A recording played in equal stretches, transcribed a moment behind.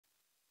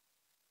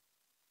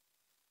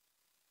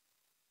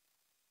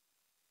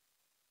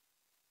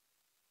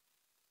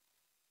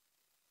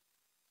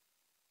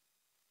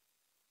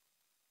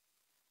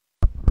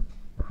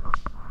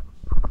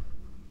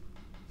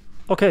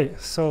Okay,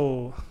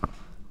 so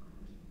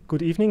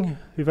good evening,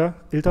 hyvää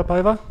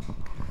iltapäivää.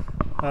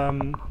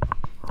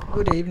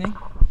 Good evening.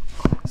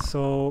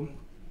 So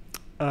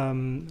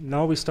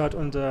now we start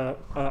on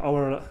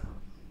our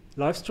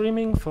live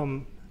streaming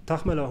from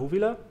Tahmelan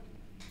Huvila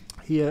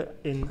here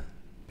in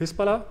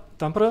Pispala,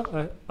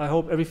 Tampere. I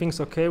hope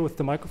everything's okay with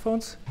the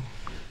microphones.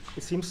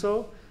 It seems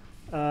so.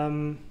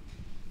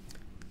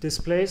 This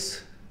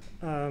place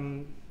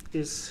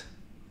is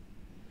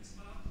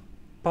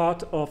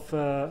part of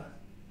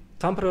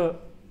Tampere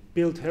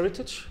Build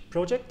Heritage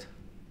Project.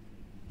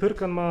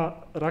 Pyrkanmaa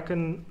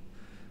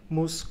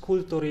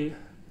rakennuskulttuuri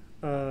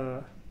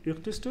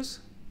yhdistys.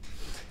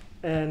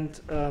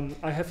 And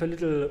I have a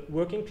little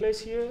working place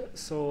here,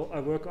 so I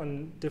work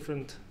on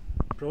different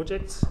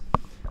projects.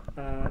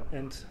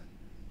 And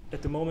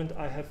at the moment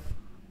I have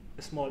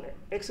a small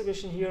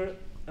exhibition here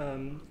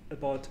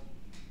about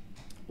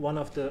one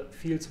of the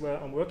fields where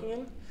I'm working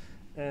in.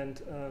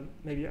 And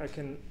maybe I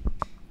can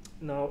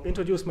now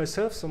introduce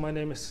myself. So my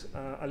name is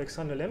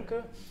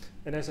Lembke,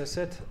 and as I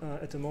said,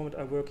 at the moment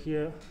I work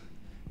here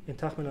in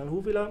Tahmelan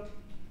Huvila,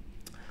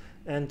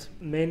 and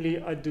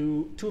mainly I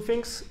do two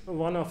things.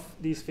 One of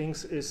these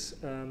things is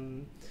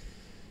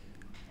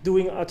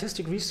doing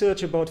artistic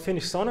research about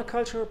Finnish sauna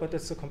culture, but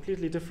that's a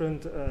completely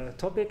different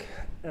topic.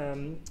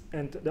 And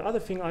the other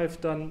thing I've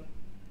done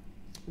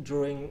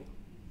during,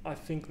 I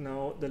think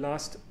now, the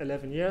last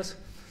 11 years,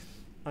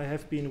 I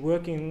have been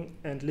working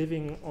and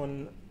living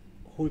on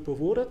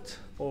Huippuvuoret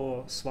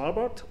or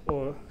Svalbard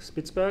or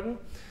Spitsbergen,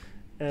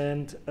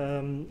 and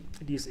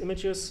these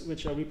images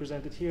which are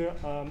represented here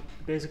are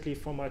basically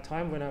from my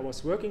time when I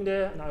was working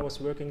there, and I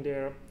was working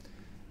there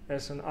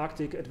as an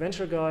Arctic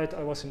adventure guide.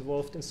 I was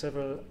involved in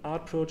several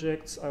art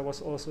projects. I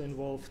was also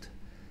involved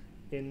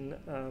in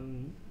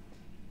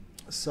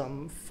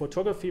some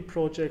photography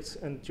projects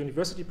and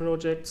university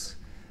projects,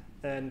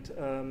 and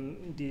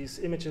these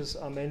images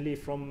are mainly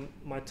from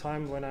my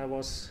time when I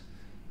was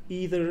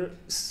either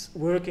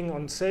working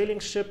on sailing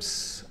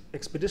ships,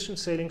 expedition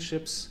sailing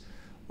ships,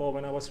 or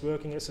when I was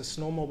working as a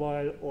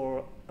snowmobile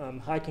or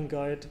hiking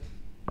guide,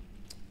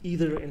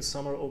 either in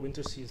summer or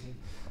winter season.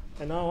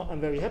 And now I'm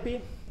very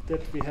happy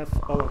that we have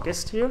our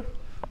guest here.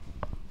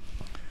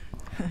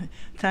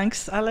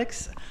 Thanks,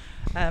 Alex.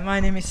 My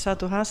name is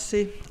Satu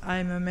Hassi.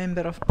 I'm a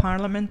member of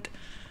parliament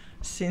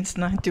since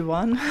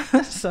 '91,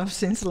 so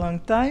since a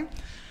long time,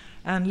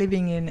 and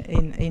living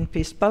in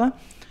Pispala.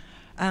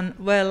 And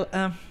well,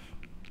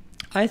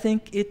 I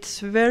think it's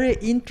very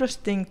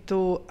interesting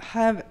to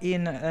have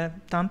in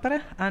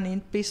Tampere and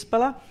in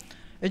Pispala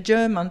a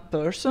German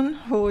person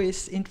who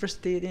is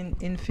interested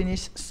in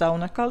Finnish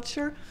sauna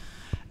culture.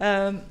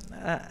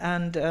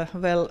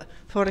 Well,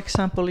 for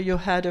example, you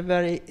had a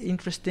very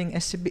interesting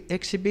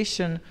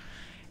exhibition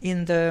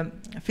in the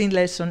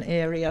Finlayson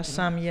area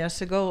some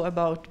years ago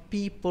about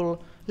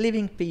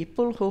living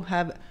people who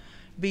have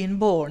been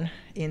born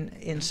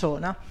in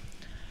sauna.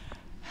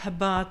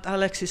 But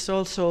Alex is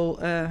also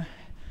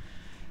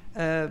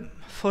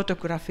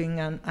photographing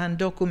and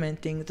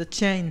documenting the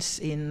change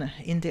in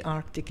the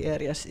Arctic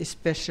areas,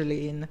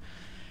 especially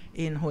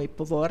in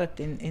Huippuvuoret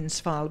in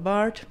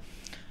Svalbard.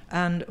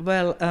 And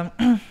well,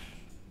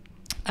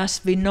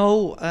 as we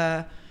know,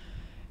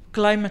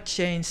 climate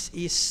change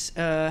is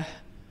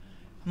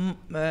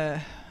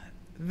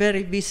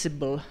very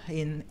visible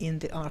in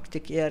the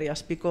Arctic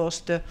areas,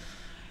 because the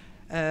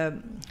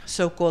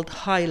so-called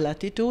high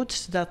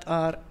latitudes that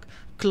are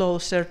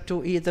closer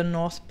to either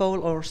North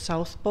Pole or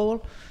South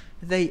Pole,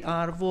 they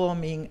are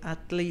warming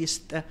at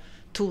least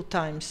 2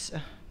 times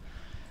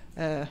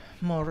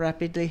more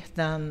rapidly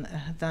than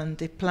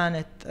the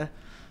planet,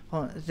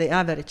 or the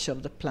average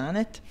of the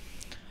planet.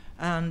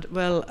 And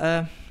well,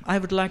 I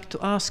would like to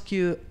ask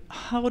you,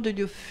 how do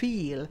you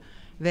feel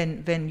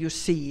when you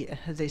see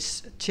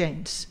this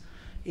change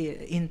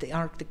in the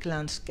Arctic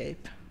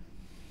landscape?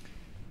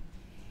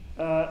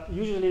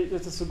 Usually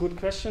this is a good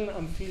question.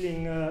 I'm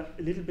feeling a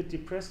little bit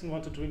depressed and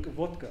want to drink a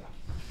vodka.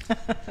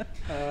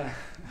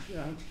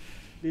 Yeah, I'm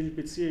a little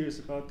bit serious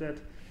about that.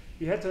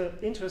 We had an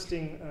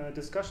interesting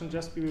discussion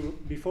just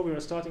before we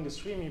were starting the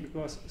streaming,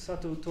 because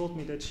Satu told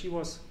me that she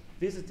was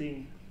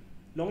visiting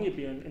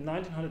Longyearbyen in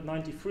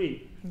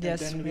 1993.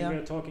 Yes, and then we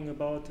were talking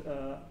about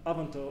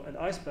Avanto and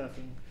ice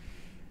bathing.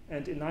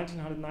 And in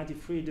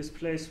 1993 this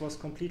place was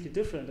completely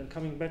different. And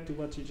coming back to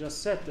what you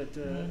just said, that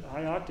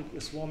high Arctic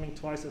is warming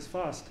twice as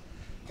fast.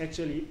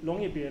 Actually,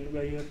 Longyearbyen,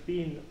 where you have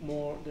been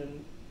more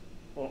than,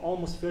 or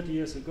almost 30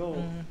 years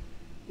ago,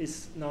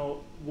 is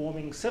now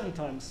warming 7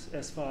 times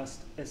as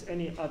fast as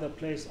any other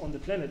place on the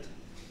planet.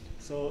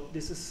 So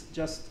this is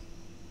just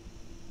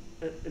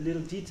a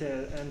little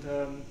detail. And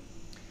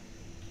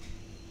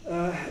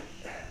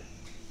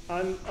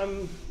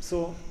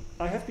so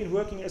I have been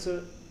working as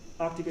a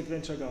Arctic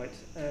adventure guide,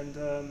 and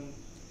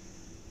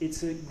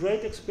it's a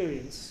great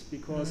experience,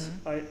 because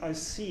I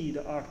see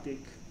the Arctic,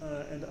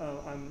 and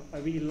I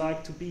really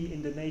like to be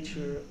in the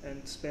nature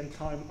and spend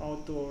time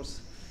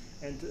outdoors.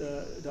 And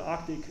the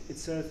Arctic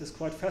itself is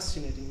quite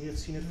fascinating. You have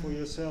seen it for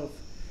yourself.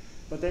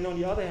 But then on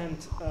the other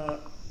hand,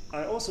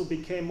 I also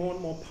became more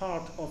and more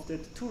part of the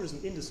tourism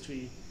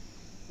industry.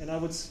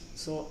 And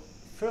so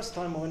first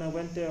time when I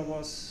went there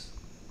was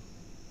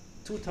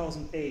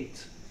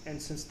 2008,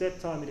 and since that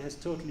time it has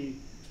totally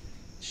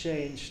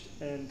changed.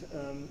 And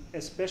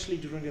especially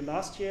during the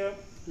last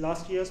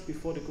years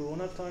before the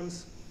Corona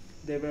times,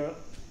 there were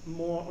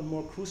more and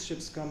more cruise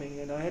ships coming,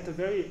 and I had a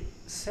very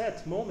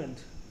sad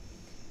moment.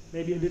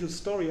 Maybe a little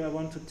story I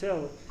want to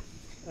tell,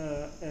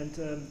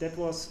 that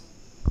was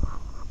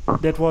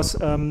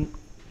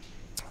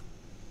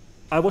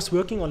I was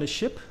working on a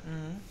ship,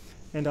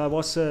 and I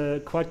was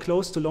quite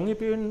close to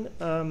Longyearbyen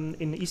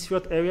in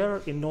Isfjord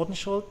area in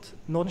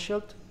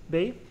Nordenskjold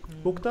Bay,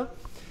 Bukta,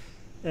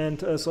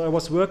 and so I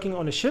was working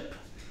on a ship,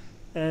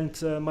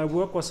 and my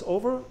work was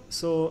over.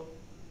 So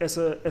as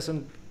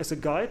a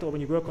guide, or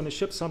when you work on a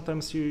ship,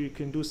 sometimes you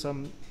can do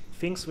some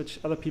things which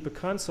other people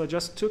can't. So I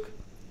just took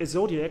a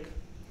Zodiac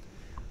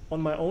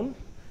on my own,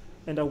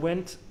 and I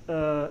went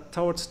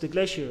towards the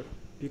glacier,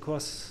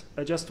 because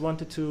I just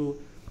wanted to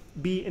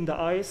be in the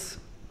ice,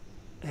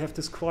 have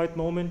this quiet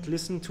moment,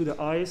 listen to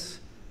the ice,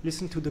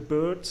 listen to the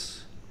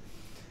birds.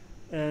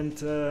 And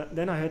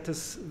then I had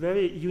this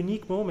very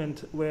unique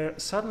moment where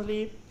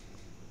suddenly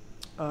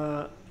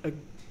a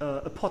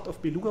pod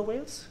of beluga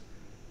whales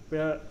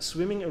were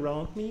swimming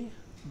around me,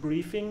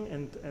 breathing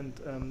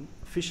and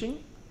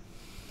fishing.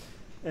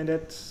 And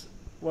that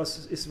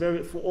is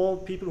very, for all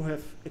people who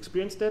have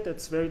experienced that,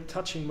 that's a very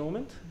touching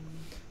moment.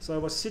 So I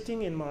was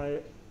sitting in my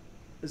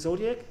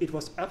Zodiac, it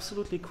was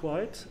absolutely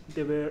quiet,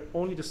 there were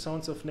only the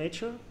sounds of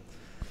nature.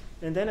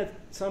 And then at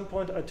some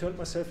point I turned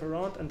myself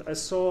around and I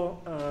saw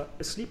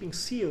a sleeping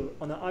seal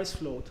on an ice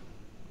float.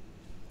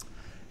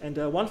 And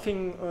one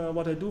thing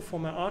what I do for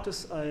my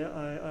artists,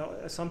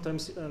 I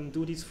sometimes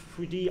do these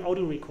 3D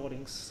audio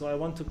recordings. So I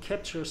want to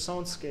capture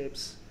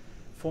soundscapes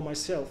for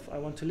myself, I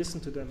want to listen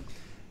to them.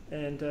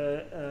 And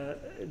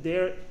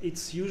there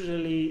it's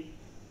usually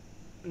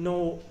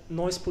no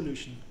noise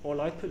pollution or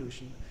light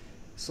pollution.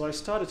 So I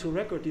started to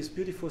record these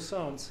beautiful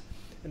sounds,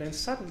 and then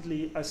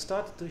suddenly I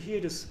started to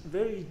hear this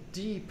very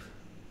deep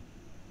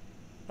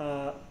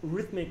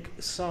rhythmic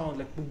sound,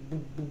 like boom,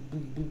 boom, boom,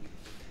 boom, boom.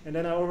 And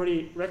then I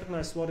already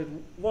recognized what it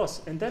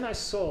was. And then I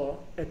saw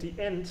at the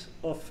end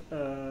of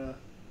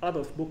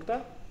Adolf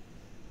Bukta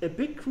a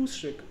big cruise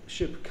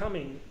ship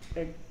coming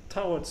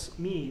towards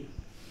me,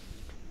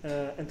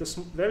 and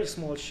the very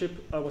small ship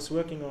I was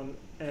working on.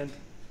 And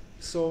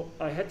so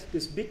I had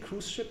this big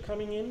cruise ship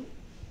coming in,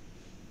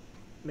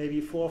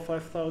 maybe 4,000 or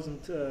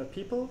 5,000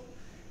 people.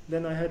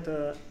 Then I had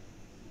a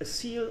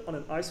seal on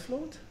an ice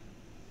float,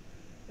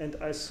 and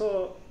I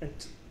saw, and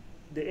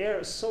the air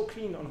is so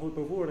clean on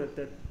Holpervoer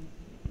that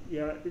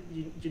yeah,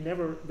 you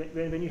never,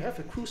 when you have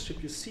a cruise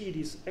ship, you see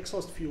these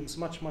exhaust fumes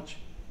much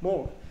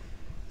more.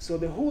 So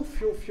the whole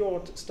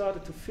fjord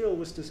started to fill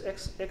with this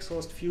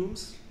exhaust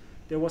fumes.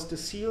 There was the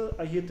seal,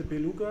 I heard the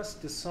belugas,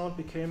 the sound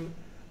became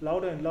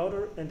louder and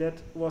louder, and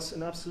that was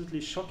an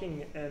absolutely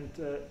shocking and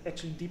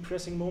actually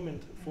depressing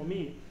moment for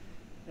me.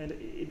 And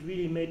it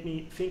really made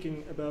me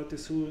thinking about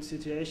this whole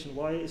situation.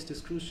 Why is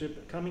this cruise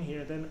ship coming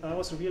here? Then I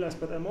also realized,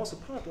 but I'm also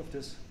part of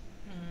this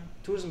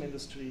tourism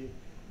industry.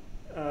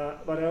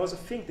 But I also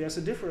think there's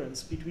a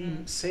difference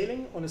between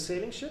sailing on a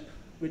sailing ship,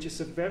 which is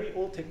a very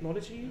old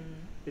technology,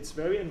 it's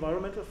very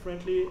environmental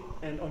friendly,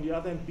 and on the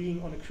other hand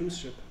being on a cruise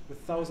ship with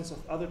thousands of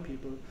other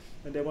people.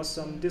 And there was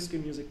some disco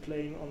music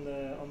playing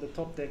on the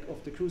top deck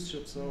of the cruise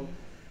ship. So,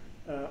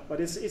 but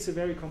it's a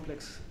very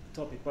complex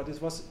topic. But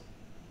it was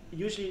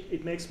usually,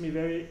 it makes me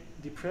very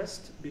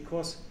depressed,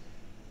 because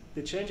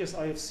the changes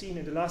I have seen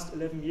in the last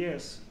 11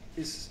 years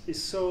is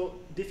so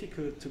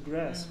difficult to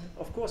grasp.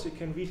 Of course, you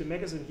can read a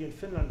magazine here in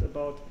Finland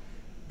about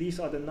these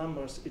are the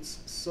numbers. It's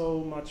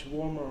so much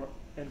warmer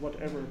and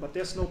whatever, but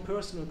there's no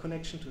personal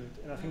connection to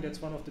it. And I think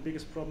that's one of the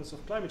biggest problems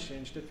of climate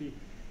change, that we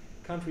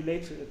can't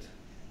relate to it.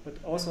 But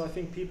also I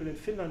think people in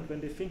Finland, when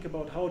they think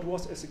about how it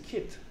was as a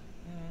kid,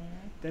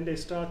 then they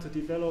start to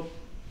develop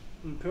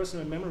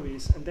personal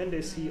memories, and then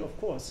they see, of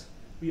course,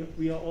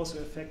 we are also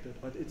affected.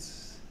 But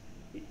it's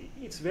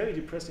a very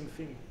depressing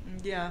thing.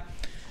 Yeah.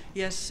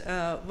 Yes.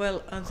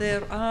 Well,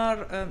 there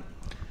are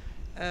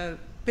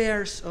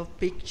pairs of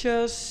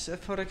pictures,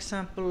 for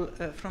example,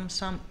 from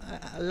some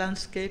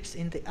landscapes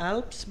in the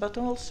Alps, but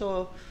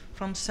also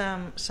from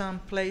some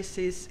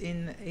places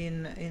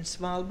in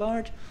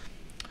Svalbard,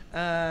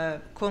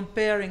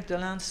 comparing the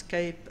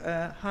landscape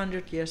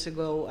 100 years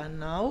ago and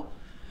now,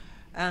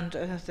 and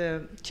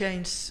the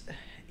change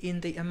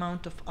in the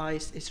amount of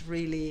ice is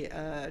really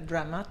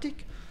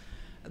dramatic,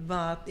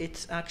 but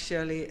it's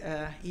actually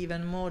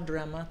even more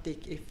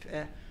dramatic if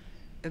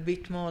a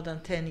bit more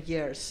than 10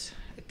 years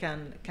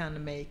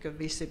can make a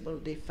visible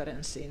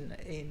difference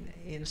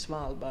in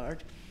Svalbard.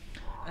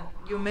 And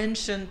you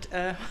mentioned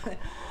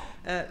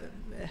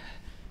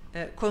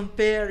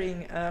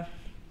comparing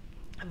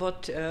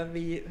what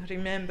we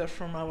remember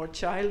from our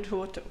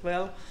childhood.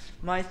 Well,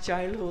 my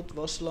childhood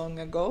was long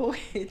ago.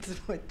 It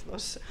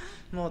was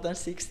more than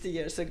 60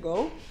 years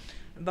ago.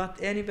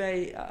 But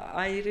anyway,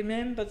 I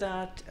remember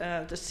that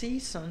the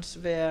seasons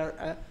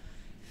were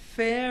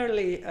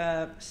fairly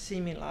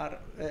similar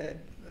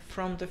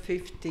from the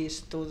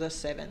 50s to the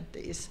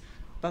 70s,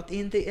 but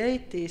in the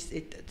 80s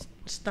it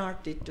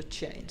started to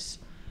change.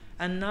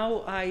 And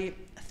now I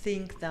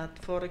think that,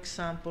 for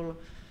example,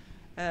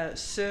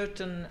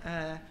 certain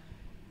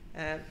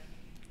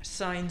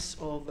signs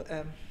of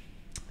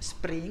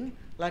spring,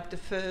 like the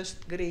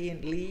first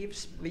green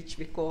leaves, which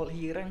we call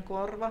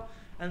hiirenkorva,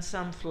 and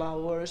some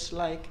flowers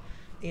like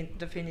in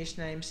the Finnish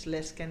names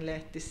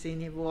leskenlehti,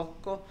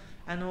 sinivuokko,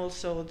 and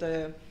also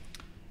the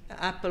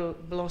apple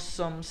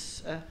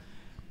blossoms,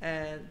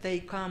 they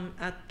come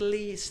at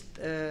least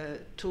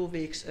 2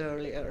 weeks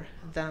earlier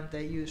than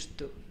they used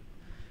to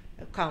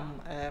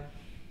come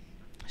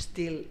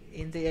still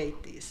in the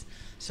 80s.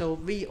 So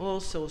we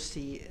also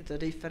see the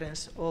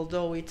difference,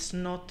 although it's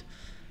not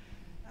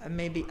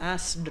maybe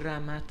as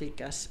dramatic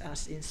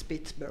as in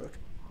Spitsberg.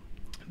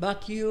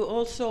 But you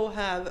also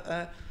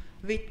have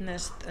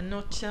witnessed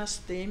not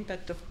just the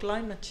impact of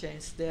climate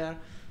change there,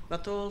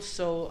 but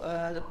also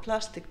the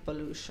plastic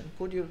pollution.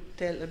 Could you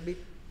tell a bit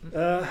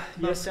about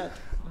yes. that?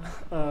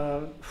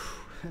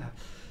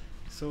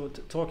 So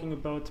talking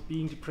about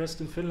being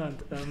depressed in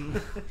Finland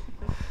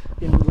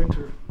in the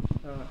winter,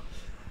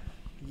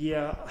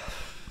 yeah.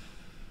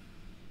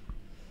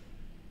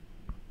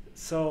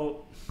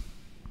 So,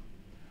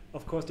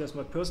 of course, there's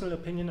my personal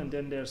opinion, and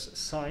then there's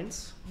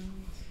science.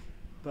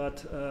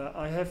 But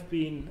I have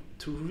been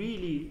to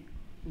really,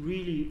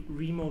 really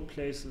remote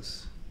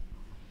places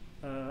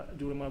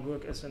during my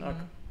work as an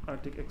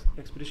Arctic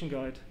expedition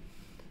guide.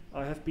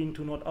 I have been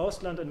to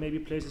Nordaustland and maybe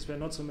places where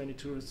not so many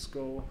tourists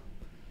go.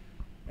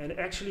 And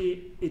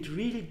actually, it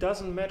really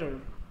doesn't matter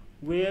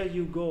where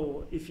you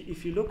go.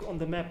 If you look on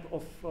the map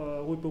of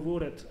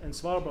Ruipuvuoret and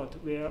Svalbard,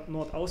 where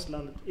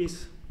Nordaustland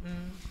is,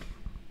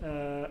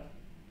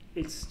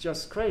 it's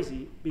just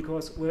crazy,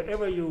 because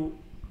wherever you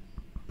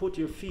put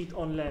your feet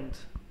on land,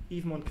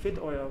 even on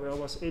Kvitøya, where I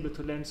was able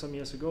to land some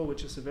years ago,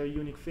 which is a very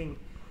unique thing,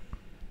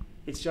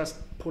 it's just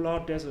polar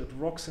desert,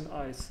 rocks and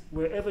ice.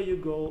 Wherever you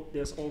go,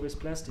 there's always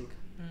plastic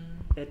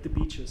at the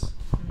beaches,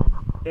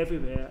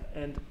 everywhere.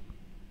 And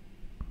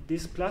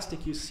this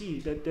plastic you see,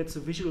 that's a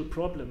visual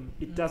problem.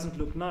 It doesn't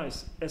look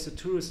nice. As a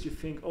tourist, you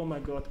think, oh my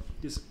God,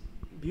 this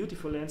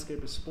beautiful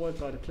landscape is spoiled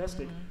by the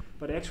plastic.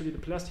 But actually the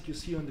plastic you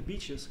see on the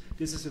beaches,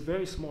 this is a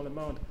very small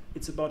amount.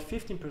 It's about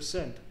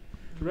 15%.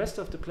 The rest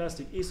of the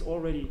plastic is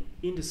already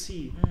in the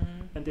sea,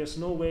 and there's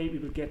no way we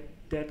will get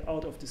that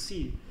out of the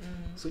sea.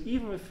 So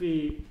even if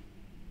we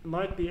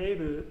might be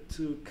able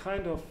to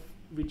kind of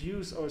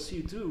reduce our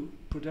CO2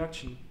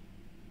 production,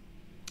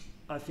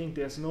 I think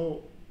there's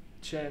no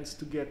chance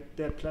to get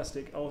that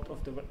plastic out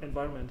of the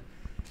environment.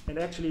 And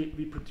actually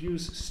we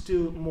produce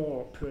still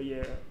more per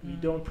year. We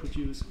don't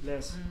produce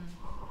less.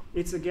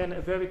 It's again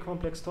a very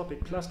complex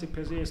topic. Plastic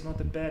per se is not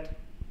a bad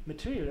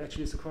material.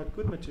 Actually, it's a quite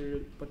good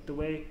material, but the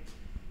way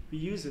we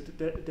use it,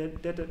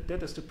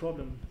 that is the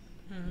problem.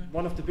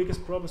 One of the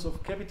biggest problems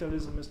of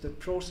capitalism is that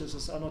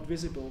processes are not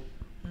visible.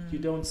 You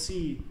don't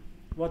see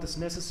what is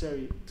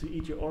necessary to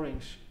eat your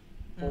orange,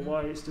 or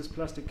why is this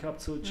plastic cup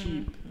so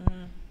cheap.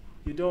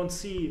 You don't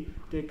see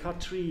they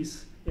cut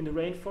trees in the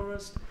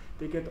rainforest,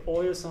 they get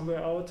oil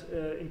somewhere out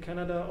in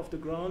Canada off the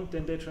ground,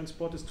 then they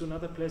transport this to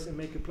another place and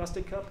make a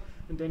plastic cup,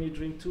 and then you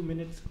drink 2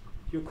 minutes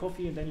your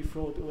coffee and then you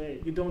throw it away.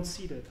 You don't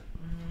see that.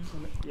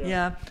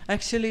 Yeah,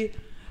 actually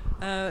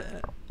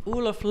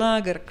Olof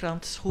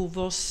Lagercrantz, who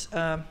was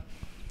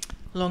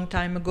long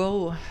time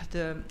ago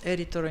the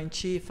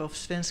editor-in-chief of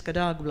Svenska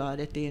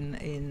Dagbladet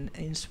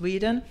in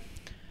Sweden,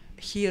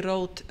 he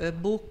wrote a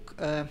book,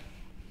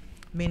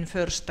 Min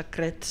första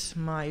krets,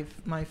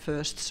 my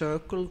first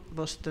circle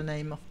was the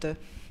name of the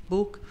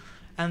book,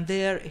 and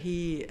there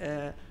he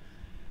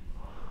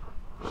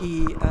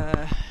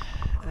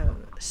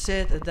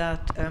said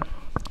that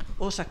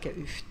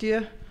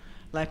osakeyhtiö,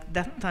 like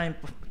that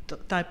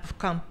type of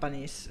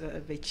companies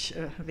which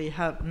we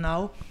have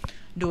now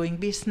doing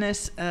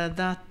business,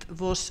 that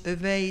was a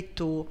way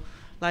to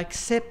like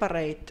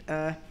separate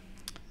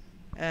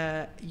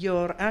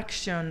your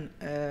action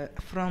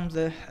from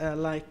the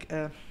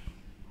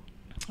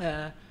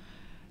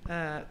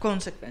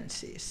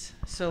consequences.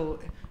 So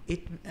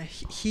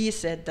he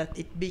said that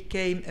it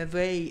became a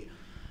way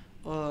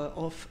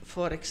of,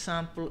 for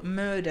example,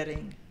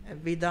 murdering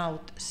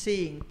without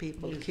seeing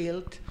people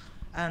killed,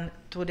 and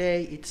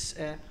today it's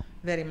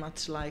very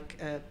much like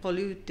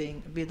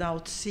polluting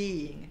without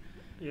seeing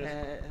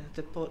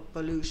the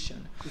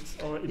pollution. It's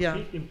our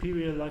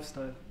imperial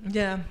lifestyle.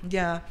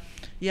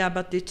 Yeah,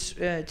 but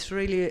it's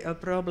really a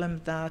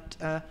problem that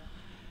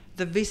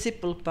the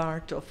visible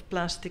part of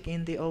plastic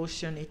in the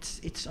ocean,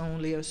 it's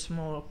only a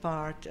small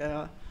part.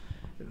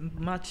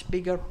 Much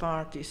bigger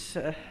part is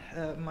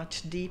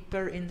much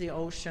deeper in the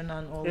ocean,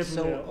 and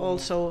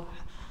also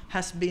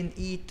has been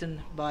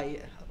eaten by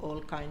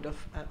all kind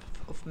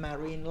of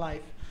marine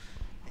life,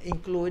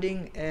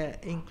 including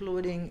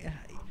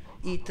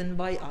eaten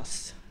by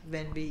us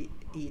when we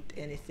eat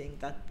anything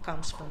that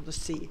comes from the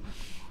sea.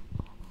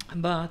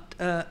 But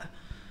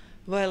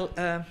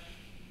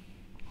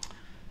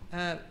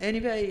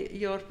anyway,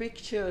 your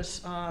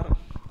pictures are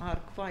are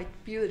quite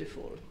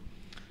beautiful.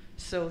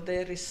 So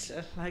there is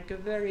like a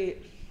very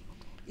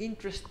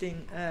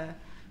interesting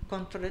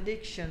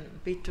contradiction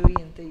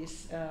between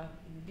these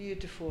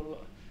beautiful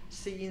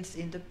scenes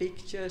in the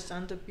pictures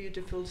and the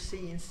beautiful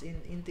scenes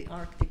in the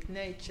Arctic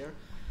nature,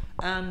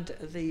 and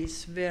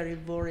these very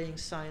worrying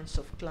signs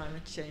of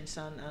climate change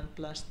and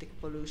plastic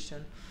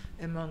pollution,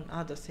 among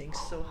other things.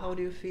 So how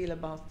do you feel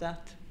about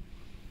that?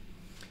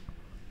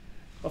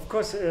 Of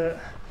course,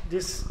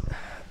 this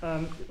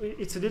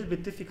it's a little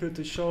bit difficult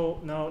to show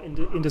now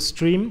in the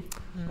stream,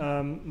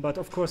 but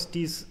of course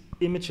these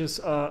images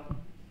are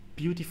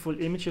beautiful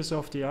images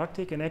of the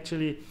Arctic, and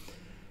actually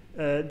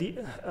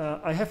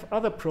I have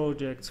other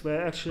projects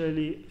where I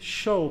actually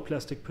show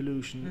plastic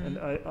pollution, and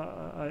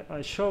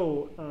I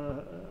show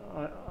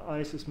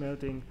ice is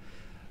melting.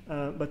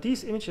 But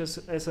these images,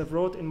 as I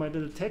wrote in my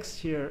little text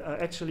here,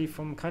 are actually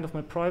from kind of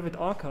my private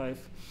archive.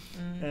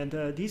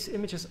 And these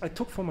images I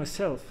took for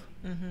myself.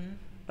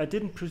 I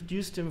didn't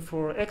produce them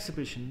for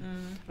exhibition.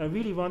 I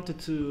really wanted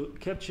to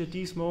capture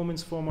these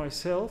moments for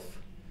myself,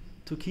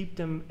 to keep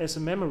them as a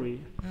memory.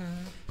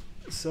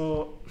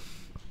 So,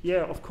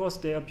 yeah, of course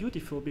they are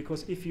beautiful,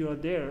 because if you are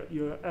there,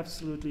 you're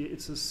absolutely,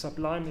 it's a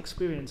sublime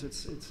experience.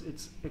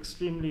 It's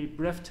extremely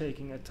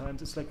breathtaking at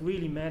times. It's like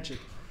really magic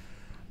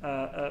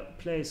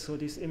place. So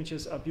these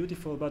images are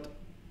beautiful, but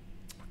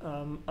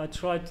I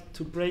tried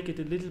to break it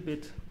a little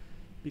bit,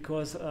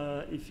 because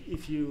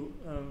if you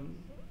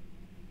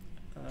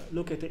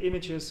look at the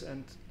images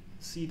and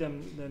see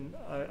them, then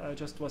I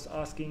just was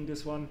asking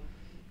this one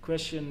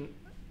question,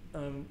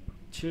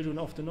 children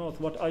of the North,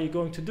 what are you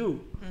going to do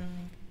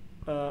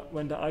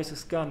when the ice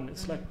is gone?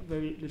 It's like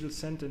very little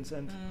sentence.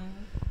 And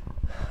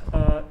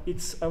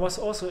I was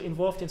also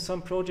involved in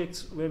some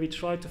projects where we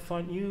tried to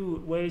find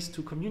new ways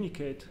to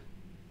communicate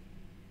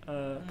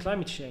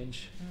climate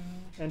change,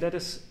 and that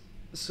is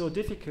so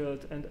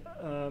difficult, and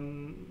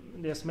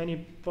there's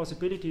many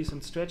possibilities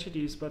and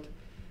strategies, but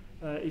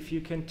if you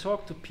can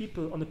talk to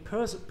people on a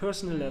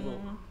personal level,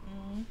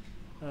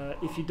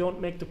 if you don't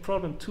make the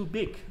problem too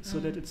big so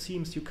that it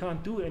seems you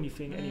can't do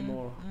anything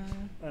anymore,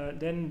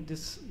 then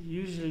this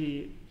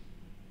usually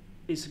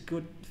is a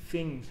good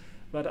thing.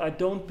 But I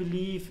don't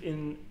believe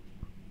in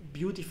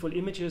beautiful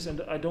images,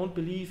 and I don't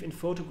believe in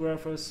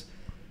photographers,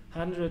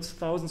 hundreds,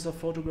 thousands of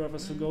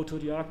photographers who go to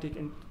the Arctic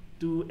and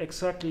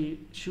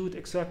shoot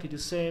exactly the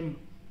same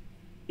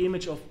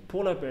image of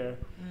polar bear,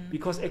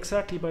 because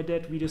exactly by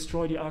that we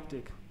destroy the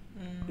Arctic.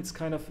 It's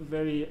kind of a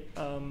very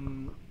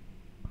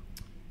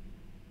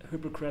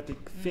hypocritic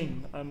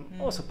thing. I'm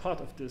also part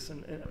of this,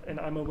 and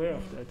I'm aware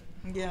of that.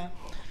 Yeah,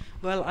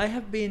 well, I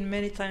have been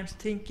many times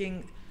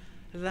thinking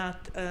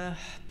that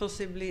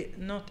possibly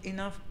not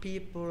enough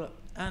people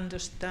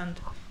understand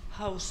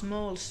how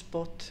small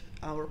spot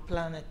our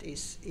planet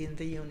is in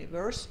the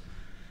universe.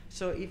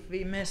 So if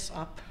we mess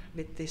up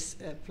with this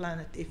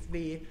planet, if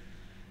we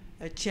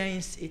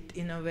change it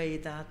in a way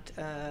that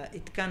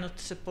it cannot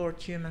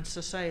support human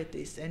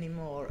societies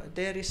anymore,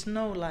 there is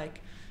no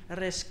like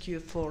rescue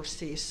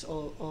forces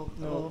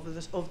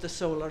of the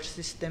solar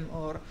system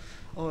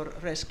or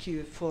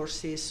rescue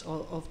forces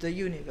of the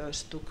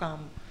universe to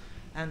come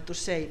and to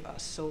save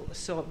us.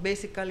 So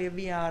basically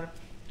we are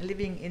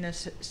living in a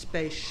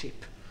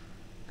spaceship,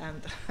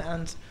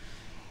 and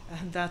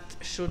that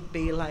should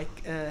be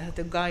like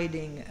the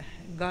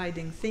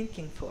guiding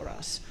thinking for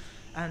us.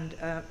 And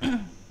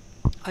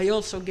I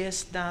also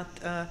guess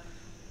that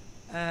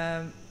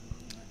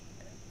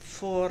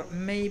for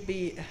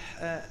maybe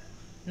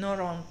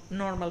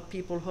normal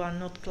people who are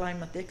not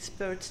climate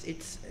experts,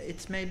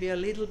 it's maybe a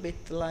little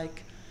bit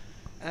like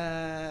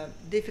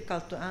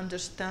difficult to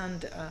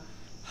understand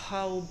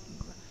how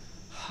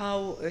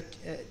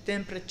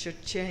temperature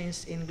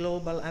change in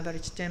global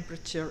average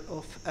temperature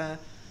of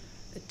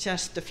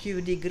just a few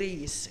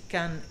degrees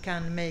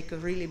can make a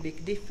really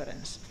big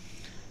difference.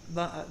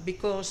 But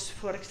because,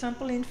 for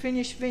example, in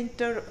Finnish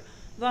winter,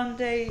 one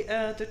day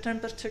the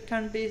temperature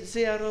can be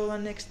 0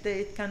 and next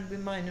day it can be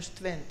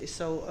 -20.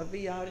 So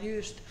we are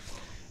used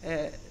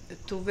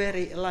to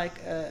very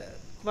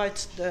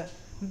quite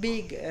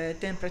big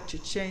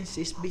temperature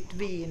changes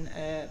between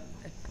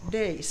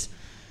days.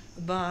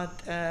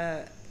 But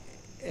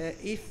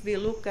if we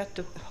look at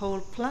the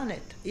whole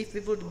planet, if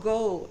we would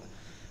go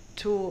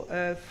to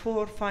 4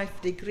 or 5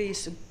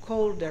 degrees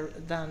colder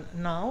than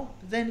now,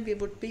 then we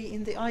would be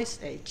in the ice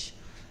age,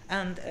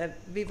 and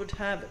we would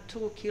have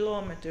 2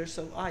 kilometers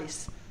of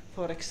ice,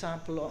 for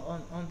example,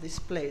 on this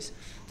place.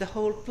 The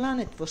whole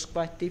planet was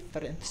quite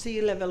different.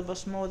 Sea level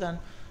was more than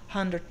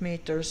 100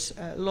 meters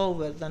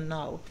lower than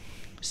now.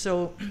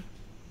 So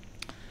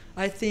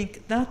I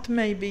think that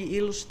maybe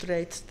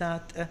illustrates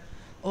that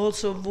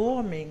also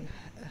warming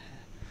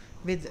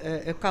with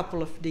a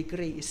couple of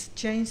degrees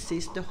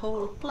changes the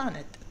whole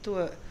planet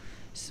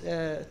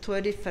to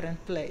a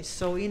different place.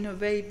 So in a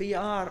way we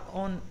are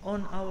on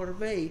our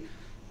way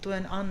to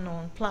an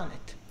unknown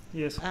planet.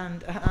 Yes.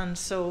 And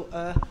so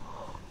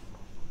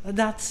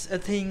that's a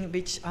thing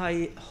which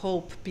I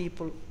hope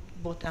people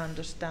would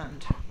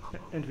understand.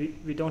 And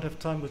we don't have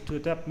time to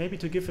adapt. Maybe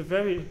to give a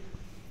very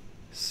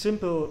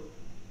simple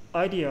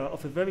idea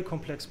of a very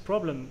complex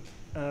problem.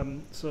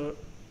 So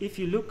if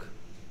you look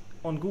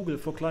on Google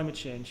for climate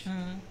change,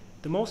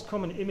 the most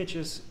common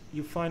images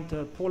you find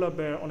a polar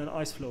bear on an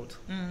ice float,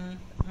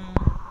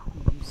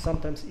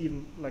 sometimes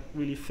even like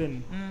really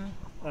thin.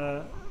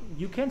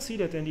 You can see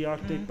that in the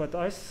Arctic, but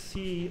I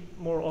see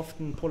more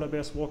often polar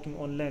bears walking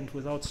on land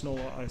without snow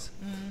or ice.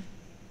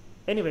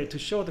 Anyway, to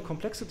show the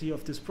complexity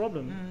of this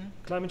problem,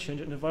 climate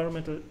change and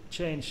environmental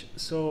change,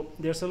 so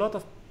there's a lot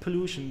of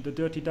pollution, the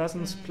dirty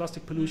dozens,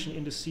 plastic pollution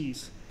in the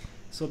seas.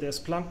 So there's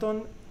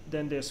plankton,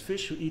 then there's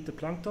fish who eat the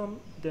plankton,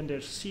 then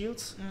there's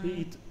seals who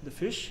eat the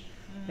fish,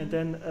 and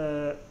then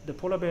the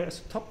polar bear is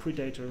a top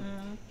predator.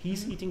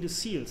 He's eating the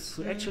seals,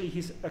 so actually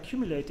he's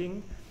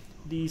accumulating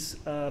these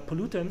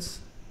pollutants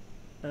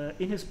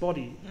in his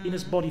body, in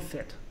his body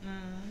fat.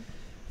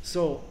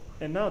 So,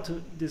 and now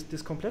to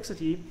this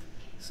complexity,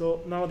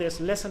 so now there's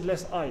less and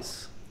less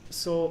ice.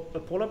 So a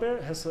polar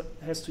bear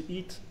has to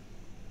eat,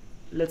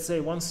 let's say,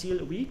 1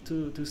 seal a week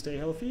to stay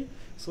healthy,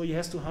 so he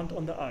has to hunt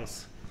on the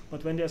ice.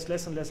 But when there's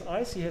less and less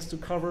ice, he has to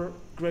cover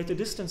greater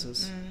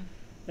distances.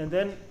 And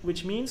then,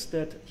 which means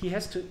that he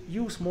has to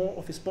use more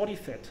of his body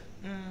fat.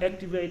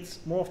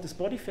 Activates more of this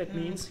body fat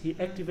means he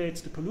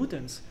activates the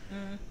pollutants,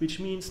 which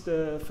means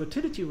the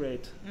fertility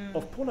rate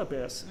of polar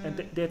bears,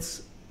 and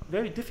that's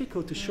very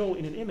difficult to show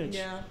in an image,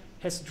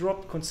 has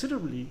dropped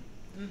considerably.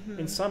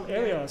 In some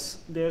areas,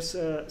 there's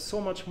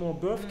so much more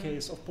birth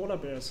case of polar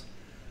bears.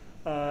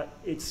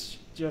 It's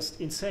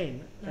just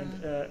insane,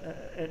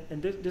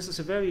 and this is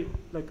a very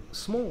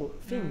small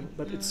thing,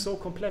 but it's so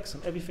complex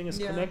and everything is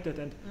connected.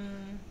 And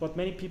what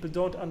many people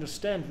don't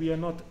understand, we are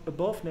not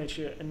above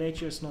nature, and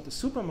nature is not a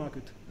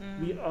supermarket.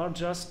 We are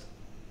just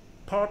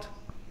part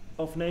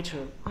of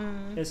nature,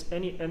 as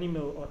any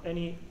animal or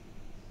any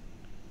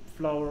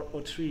flower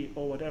or tree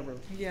or whatever.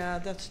 Yeah,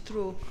 that's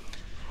true.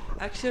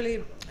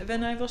 Actually,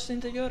 when I was in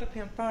the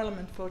European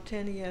Parliament for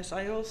 10 years,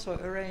 I also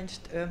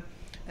arranged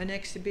an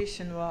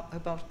exhibition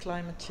about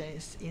climate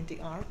change in the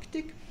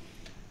Arctic,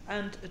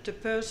 and the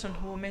person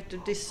who made the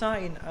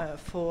design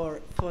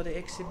for the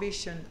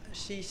exhibition,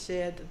 she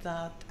said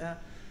that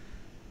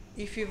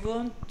if you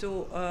want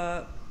to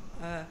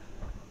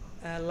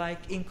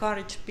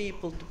encourage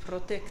people to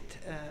protect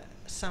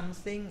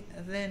something,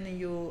 then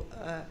you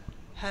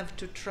have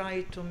to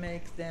try to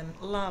make them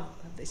love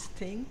this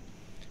thing.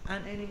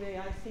 And anyway,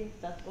 I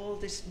think that all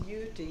this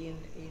beauty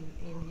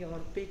in your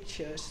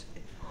pictures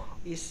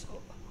is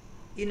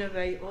in a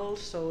way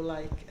also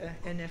like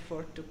an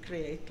effort to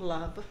create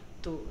love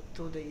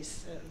to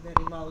these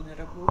very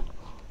vulnerable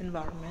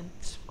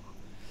environments.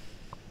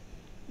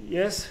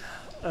 Yes,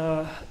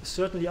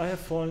 certainly I have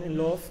fallen in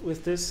love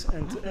with this,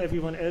 and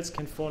everyone else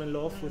can fall in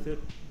love with it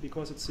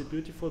because it's so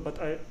beautiful, but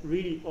I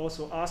really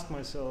also ask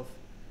myself,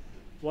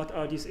 what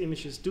are these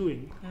images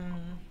doing?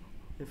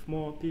 If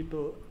more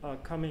people are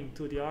coming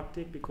to the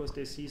Arctic because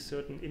they see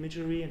certain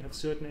imagery and have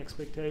certain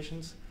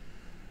expectations,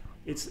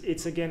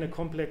 it's again a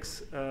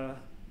complex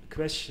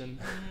question.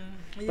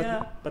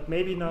 But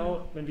maybe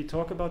now, when we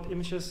talk about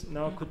images,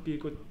 now could be a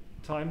good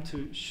time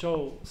to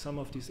show some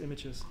of these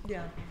images.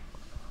 Yeah.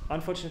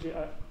 Unfortunately,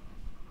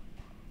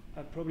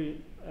 I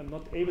probably am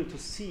not able to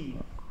see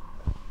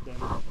them.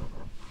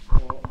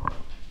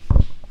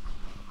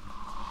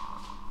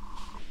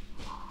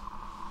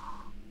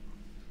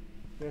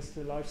 There's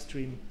the live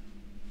stream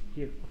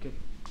here. Okay.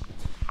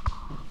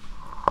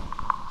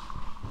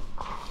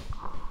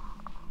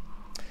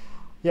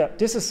 Yeah,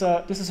 this is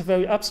a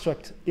very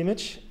abstract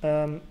image,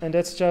 and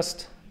that's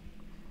just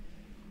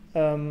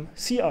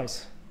sea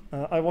ice.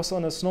 I was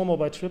on a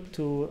snowmobile trip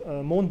to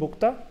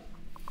Månbukta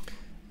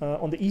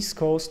on the east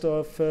coast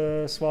of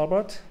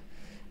Svalbard,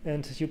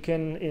 and you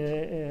can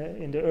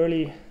in the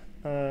early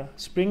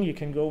spring you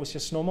can go with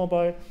your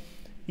snowmobile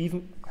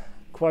even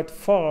quite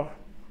far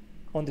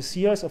on the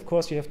sea ice. Of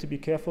course, you have to be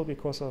careful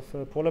because of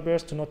polar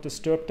bears, to not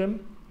disturb them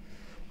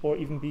or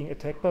even being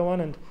attacked by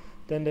one. And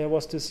then there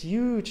was this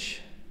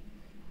huge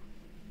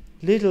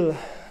little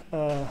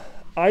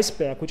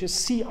iceberg, which is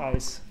sea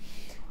ice.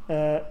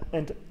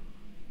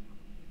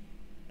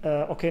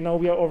 Okay, now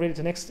we are already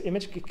the next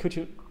image. Could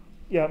you,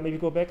 maybe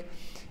go back?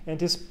 And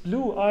this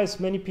blue ice,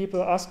 many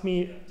people ask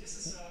me,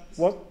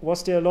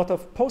 was there a lot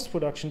of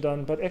post-production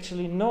done? But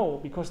actually no,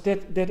 because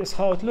that is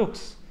how it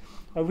looks.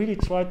 I really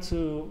tried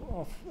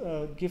to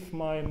give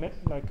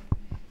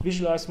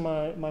visualize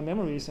my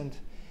memories, and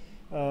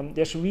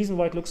there's a reason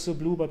why it looks so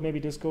blue, but maybe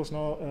this goes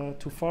now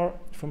too far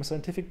from a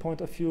scientific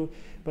point of view.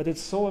 But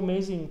it's so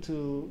amazing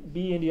to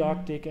be in the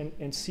Arctic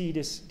and see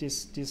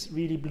this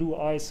really blue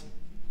ice.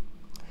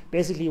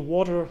 Basically,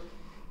 water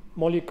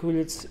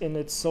molecules in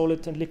its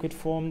solid and liquid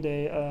form,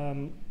 they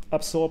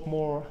absorb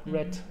more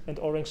red and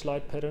orange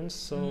light patterns.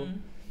 So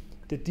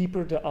the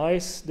deeper the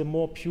ice, the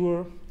more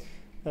pure,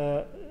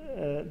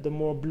 the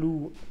more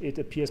blue it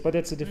appears. But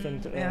that's a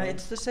different...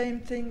 it's the same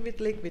thing with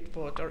liquid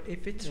water.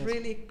 If it's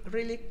really,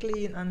 really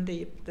clean and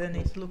deep, then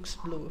it looks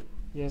blue.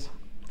 Yes.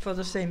 For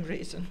the same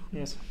reason.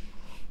 Yes,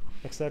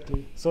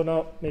 exactly. So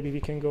now maybe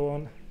we can go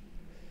on.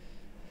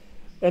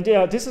 And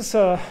yeah, this is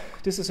a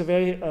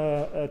very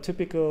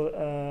typical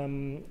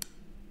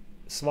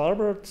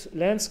Svalbard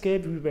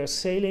landscape. We were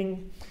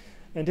sailing,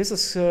 and this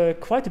is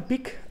quite a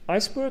big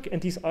iceberg.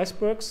 And these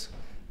icebergs,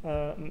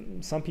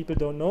 some people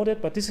don't know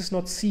that, but this is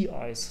not sea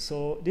ice.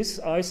 So this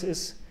ice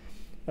is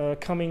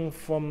coming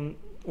from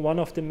one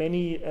of the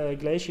many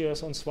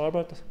glaciers on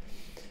Svalbard.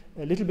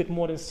 A little bit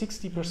more than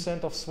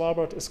 60% of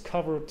Svalbard is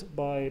covered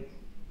by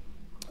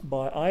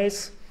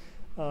ice.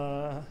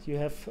 You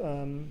have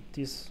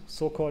these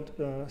so-called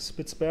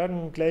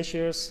Spitsbergen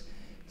glaciers,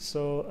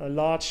 so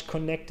large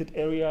connected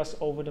areas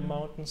over the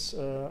mountains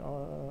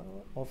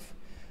of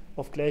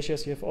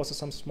glaciers. You have also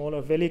some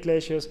smaller valley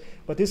glaciers,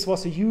 but this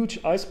was a huge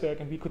iceberg,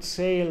 and we could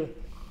sail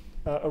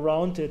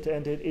around it,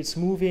 and it's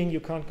moving. You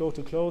can't go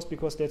too close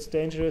because that's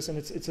dangerous, and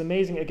it's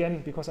amazing,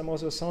 again, because I'm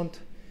also a sound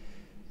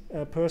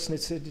person.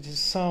 It's this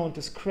sound,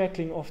 this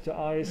crackling of the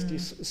ice,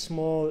 these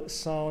small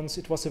sounds.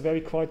 It was a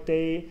very quiet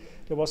day.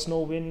 There was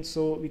no wind,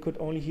 so we could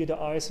only hear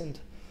the ice, and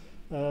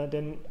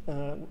then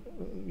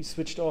we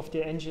switched off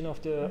the engine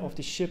of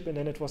the ship, and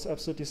then it was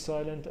absolutely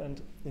silent,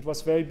 and it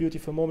was a very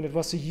beautiful moment. It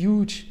was a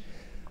huge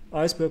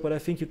iceberg, but I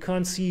think you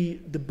can't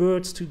see the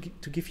birds to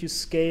give you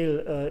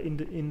scale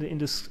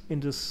in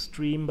the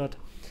stream. But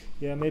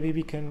yeah, maybe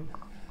we can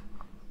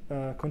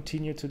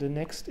continue to the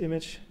next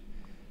image.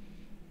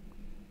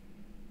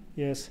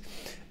 Yes,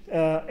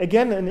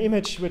 again an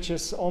image which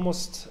is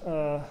almost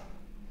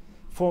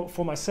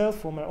for myself,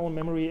 for my own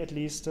memory at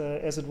least,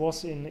 as it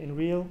was in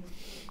real.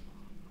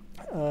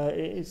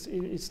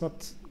 It's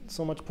not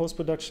so much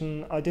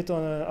post-production. I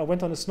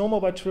went on a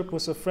snowmobile trip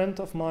with a friend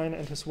of mine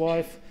and his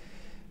wife.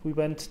 We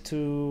went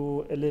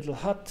to a little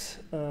hut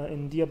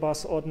in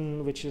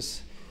Dierbas-Odden, which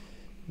is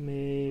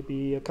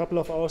maybe a couple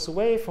of hours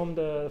away from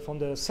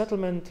the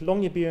settlement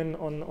Longyearbyen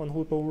on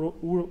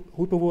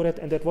Hulperworet,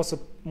 and that was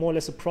more or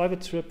less a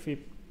private trip. We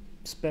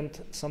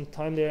spent some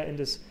time there in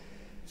this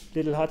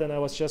little hut, and I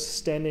was just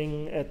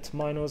standing at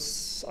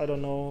minus, I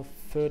don't know,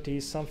 30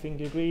 something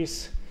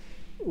degrees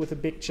with a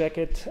big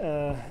jacket,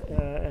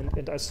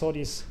 and I saw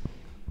these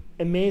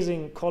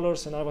amazing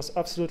colors, and I was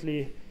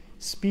absolutely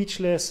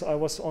speechless. I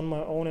was on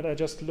my own, and I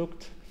just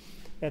looked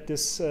at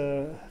this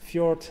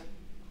fjord,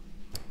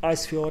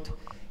 ice fjord.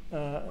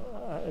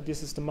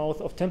 This is the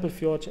mouth of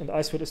Tempelfjord, and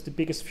Icefjord is the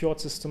biggest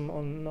fjord system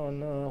on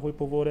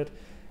Hulperworet.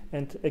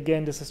 And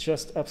again, this is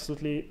just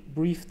absolutely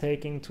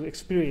breathtaking to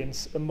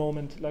experience a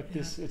moment like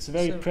this. It's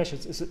very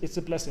precious. It's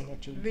a blessing,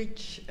 actually.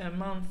 Which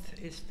month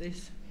is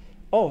this?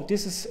 Oh,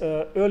 this is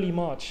early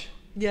March.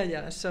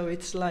 Yeah. So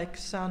it's like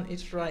sun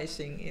is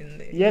rising in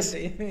the yes.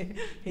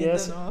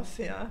 the north.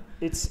 Yeah.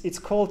 It's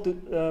called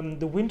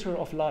the winter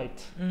of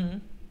light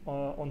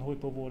on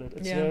Hulperworet.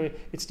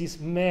 It's these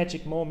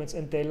magic moments,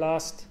 and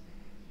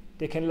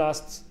they can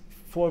last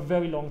for a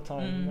very long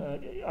time.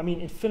 I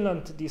mean, in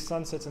Finland, these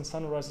sunsets and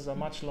sunrises are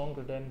much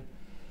longer than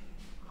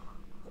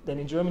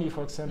in Germany,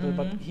 for example.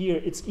 But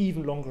here, it's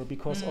even longer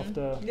because of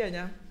the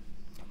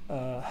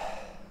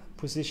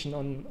position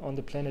on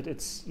the planet.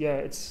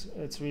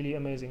 It's really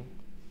amazing.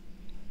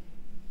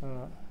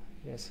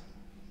 Yes.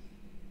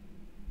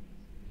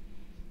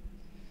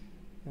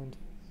 And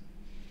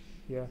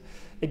yeah,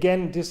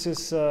 again, this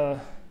is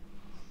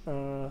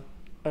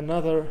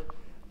another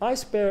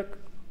iceberg,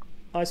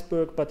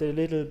 but a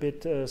little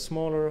bit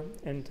smaller,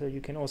 and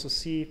you can also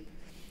see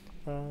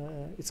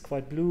it's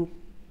quite blue.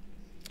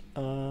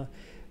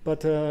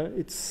 But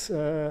it's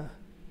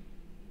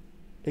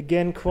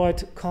again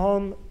quite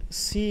calm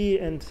sea,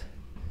 and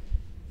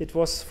it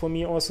was for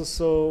me also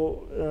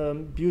so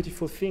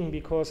beautiful thing,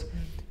 because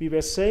we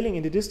were sailing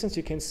in the distance.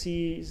 You can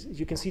see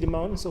the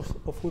mountains of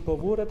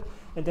Hulperworet,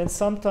 and then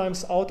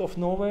sometimes out of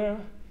nowhere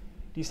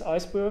these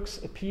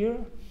icebergs appear,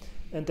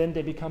 and then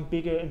they become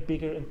bigger and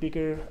bigger and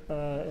bigger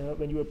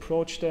when you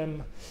approach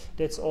them.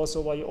 That's also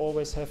why you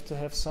always have to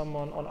have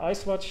someone on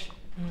ice watch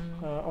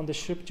on the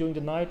ship during the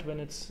night, when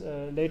it's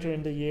later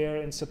in the year,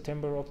 in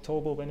September,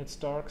 October, when it's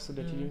dark, so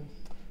that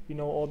you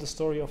know all the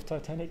story of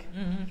Titanic.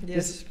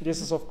 Yes.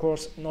 This is of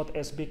course not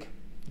as big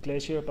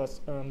glacier, but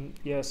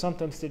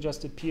sometimes they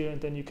just appear, and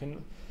then you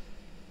can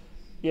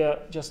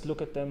just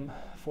look at them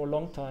for a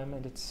long time,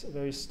 and it's a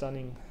very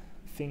stunning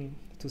thing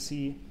to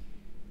see.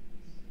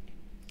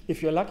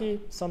 If you're lucky,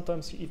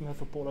 sometimes you even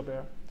have a polar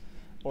bear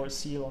or a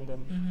seal on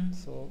them.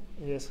 So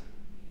yes.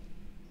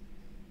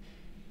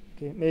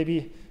 Okay,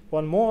 maybe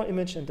one more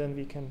image, and then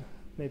we can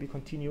maybe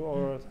continue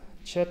our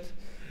chat.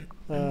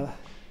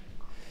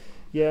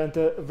 And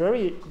the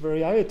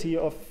variety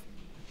of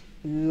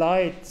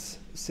light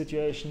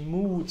situation,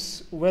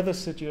 moods, weather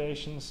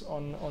situations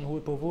on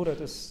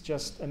Hulperworet is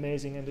just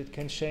amazing, and it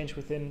can change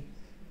within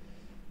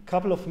a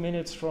couple of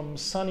minutes, from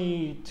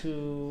sunny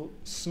to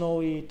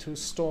snowy to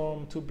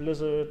storm to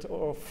blizzard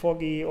or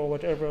foggy or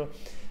whatever,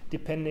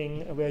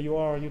 depending where you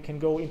are. You can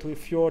go into a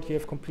fjord, you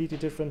have completely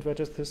different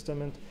weather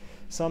system, and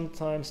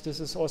sometimes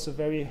this is also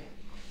very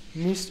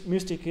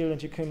mystical,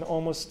 and you can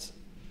almost,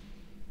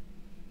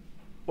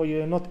 or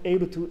you're not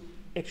able to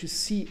actually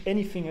see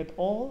anything at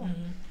all.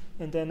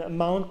 and then a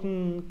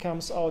mountain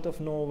comes out of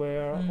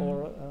nowhere,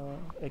 or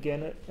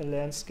again a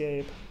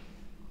landscape,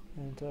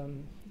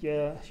 and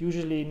yeah,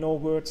 usually no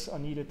words are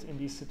needed in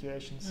these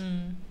situations.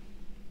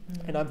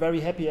 And I'm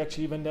very happy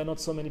actually when there are not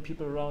so many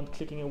people around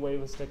clicking away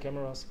with their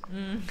cameras.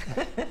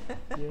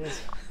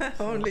 Yes.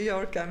 Only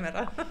your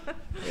camera.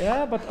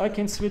 Yeah, but I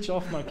can switch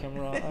off my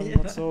camera. I'm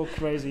not so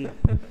crazy.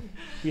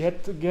 We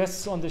had the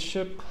guests on the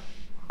ship.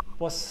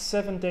 Was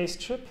 7 days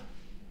trip,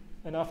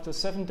 and after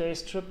 7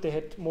 days trip they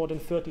had more than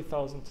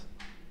 30,000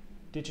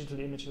 digital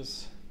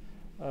images.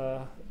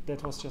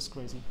 That was just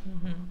crazy.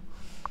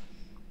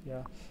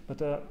 Yeah,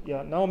 but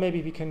yeah, now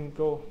maybe we can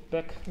go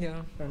back.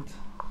 Yeah. And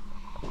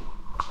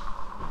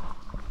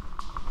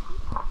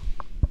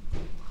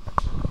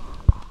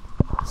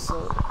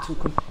so to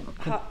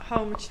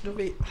how much do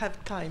we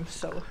have time?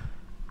 So 30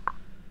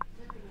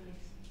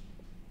 minutes.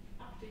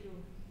 Up to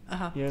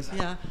you. Yes.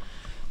 Yeah,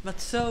 but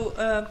so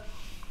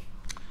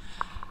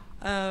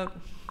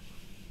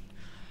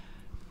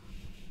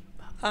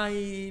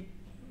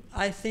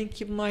I think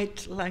you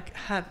might like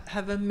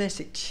have a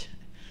message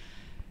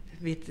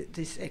with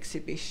this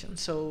exhibition.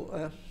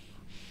 So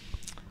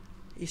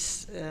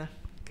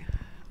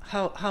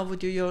how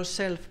would you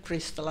yourself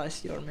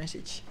crystallize your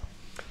message?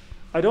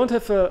 I don't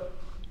have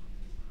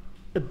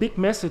a big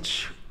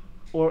message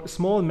or a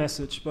small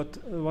message, but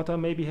what I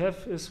maybe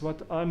have is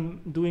what I'm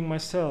doing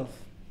myself.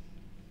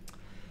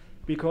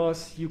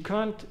 Because you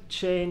can't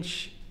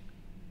change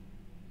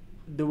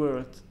the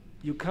world.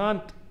 You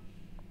can't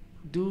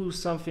do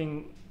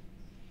something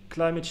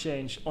climate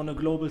change on a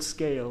global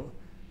scale.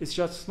 It's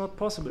just not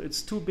possible.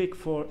 It's too big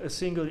for a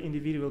single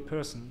individual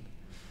person.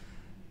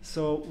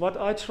 So what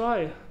I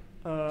try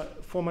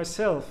for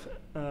myself,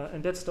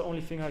 and that's the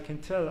only thing I can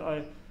tell,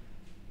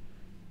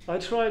 I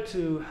try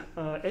to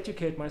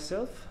educate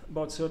myself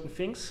about certain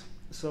things.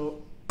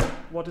 So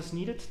what is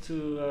needed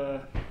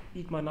to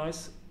eat my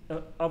nice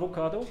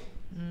avocado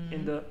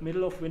in the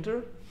middle of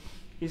winter?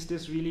 Is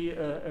this really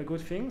a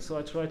good thing? So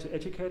I try to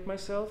educate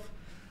myself.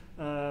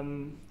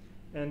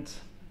 And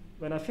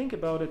when I think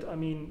about it, I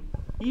mean,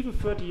 even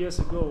 30 years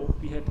ago,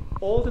 we had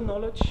all the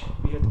knowledge,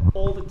 we had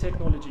all the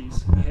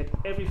technologies, we had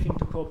everything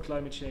to cope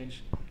climate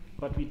change,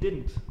 but we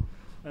didn't.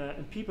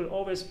 And people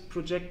always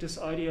project this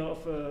idea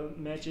of a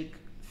magic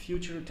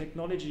future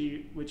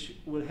technology which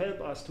will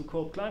help us to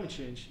cope climate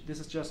change. This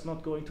is just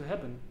not going to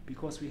happen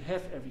because we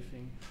have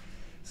everything.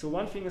 So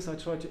one thing is I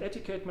try to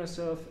educate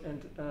myself,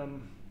 and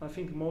I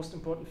think the most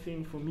important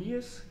thing for me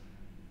is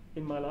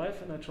in my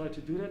life, and I try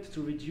to do that,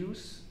 to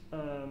reduce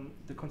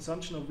the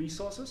consumption of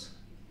resources,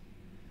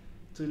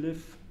 to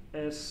live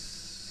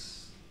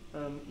as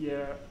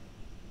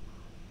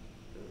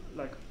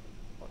like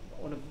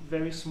on a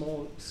very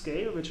small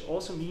scale, which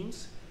also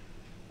means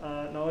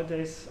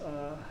nowadays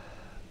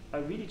I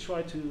really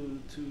try to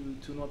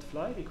not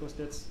fly, because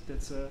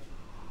that's a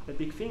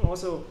big thing.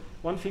 Also,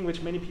 one thing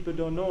which many people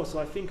don't know, so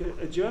I think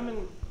a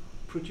German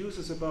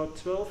produces about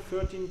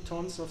 12-13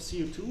 tons of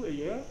CO2 a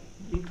year,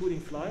 including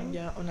flying.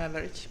 Yeah, on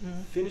average.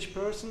 Finnish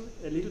person,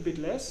 a little bit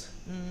less.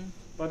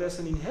 But as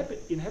an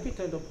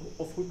inhabitant of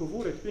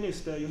Rupervuoret,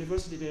 UNIS, the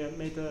university there,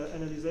 made an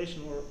analysis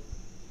or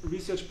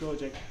research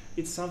project,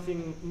 it's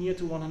something near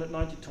to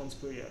 190 tons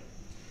per year.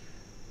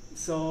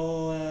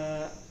 So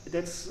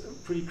that's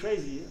pretty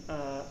crazy,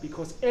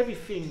 because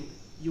everything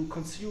you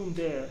consume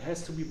there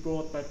has to be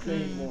brought by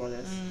plane, more or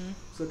less.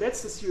 So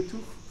that's the CO2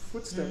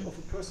 footstep of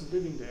a person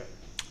living there.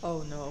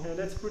 Oh no. And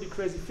that's a pretty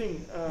crazy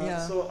thing.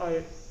 Yeah. So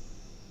I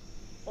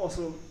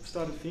also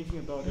started thinking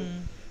about it.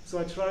 So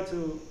I try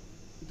to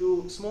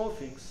do small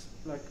things,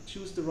 like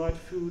choose the right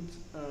food,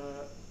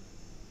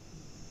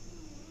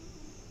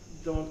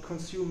 don't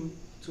consume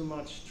too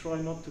much, try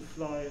not to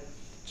fly,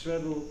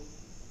 travel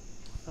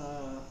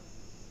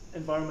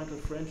environmental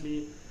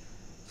friendly.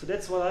 So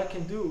that's what I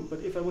can do. But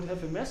if I would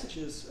have a message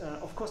is,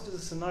 of course this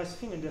is a nice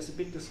thing, and there's a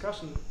big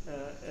discussion,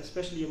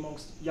 especially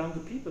amongst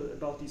younger people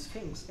about these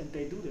things, and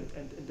they do that,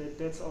 and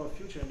that's our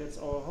future, and that's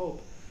our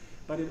hope.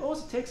 But it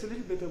also takes a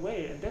little bit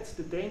away, and that's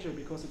the danger,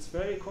 because it's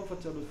very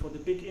comfortable for the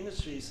big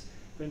industries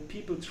when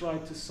people try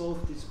to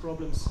solve these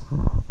problems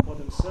for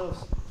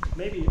themselves.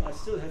 Maybe I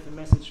still have a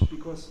message,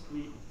 because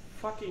we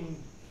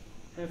fucking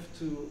have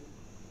to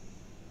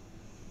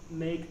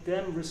make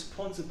them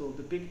responsible,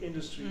 the big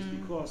industries,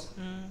 because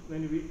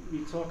when we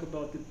talk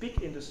about the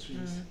big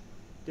industries,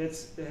 that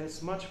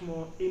has much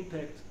more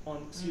impact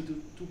on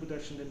CO2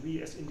 production than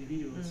we as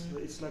individuals. So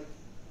it's like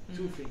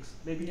two things.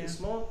 Maybe a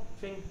small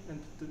thing, and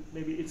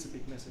maybe it's a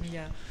big message.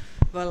 Yeah.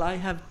 Well, I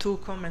have two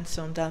comments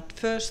on that.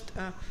 First,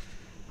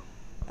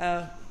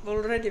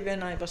 already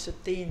when I was a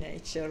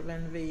teenager,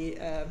 when we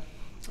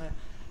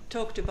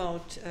talked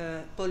about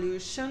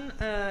pollution,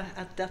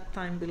 at that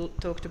time we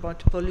talked about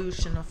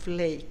pollution of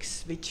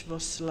lakes, which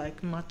was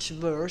like much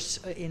worse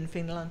in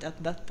Finland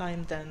at that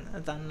time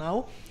than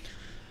now.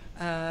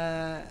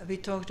 We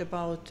talked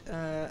about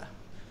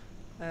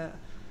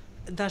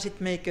does it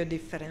make a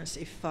difference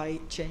if I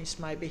change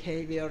my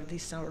behavior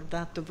this or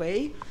that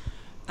way?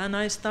 And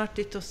I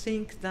started to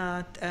think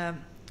that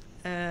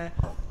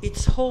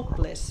it's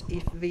hopeless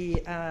if we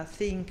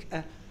think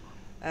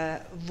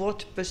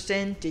what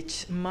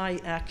percentage my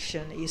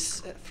action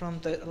is from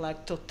the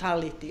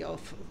totality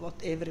of what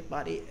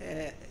everybody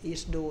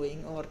is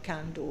doing or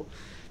can do.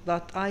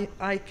 But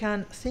I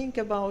can think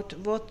about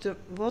what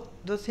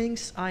the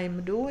things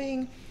I'm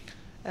doing,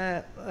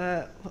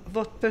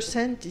 what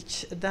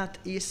percentage that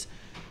is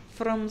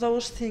from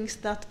those things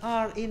that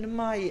are in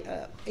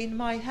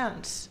my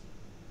hands.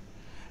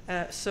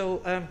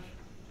 So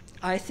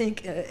I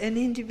think an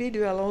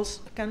individual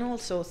can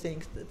also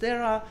think that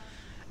there are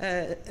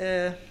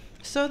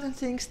certain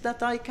things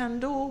that I can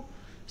do,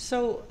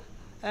 so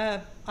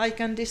I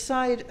can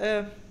decide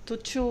to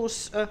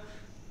choose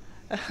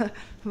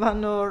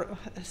one or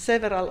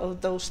several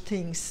of those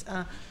things.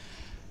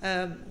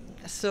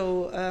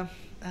 So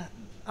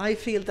I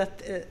feel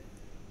that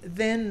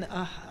then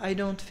I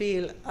don't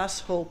feel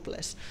as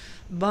hopeless.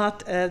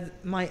 But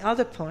my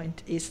other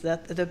point is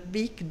that the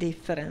big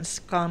difference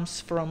comes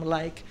from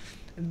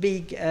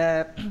big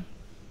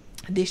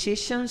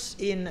decisions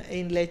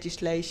in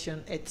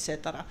legislation,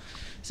 etc.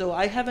 So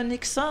I have an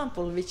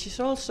example which is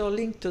also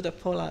linked to the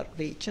polar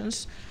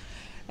regions.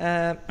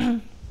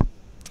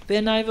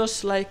 When I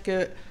was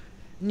a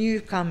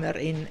newcomer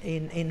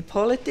in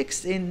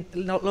politics, in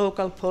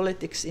local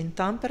politics in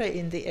Tampere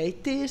in the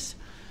 80s,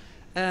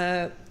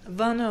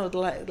 one of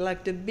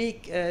the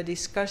big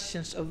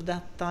discussions of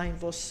that time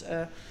was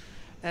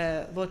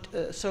what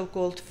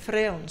so-called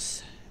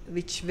freons,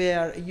 which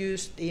were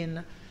used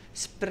in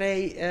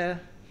spray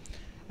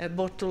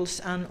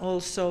bottles and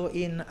also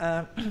in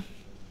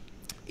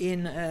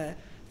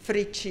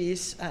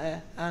fridges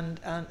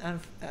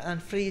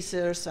and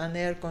freezers and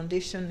air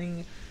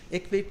conditioning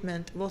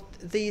equipment. What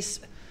these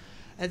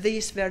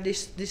were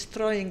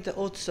destroying the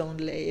ozone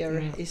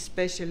layer,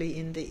 especially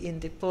in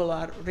the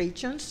polar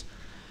regions.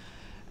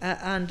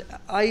 And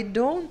I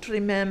don't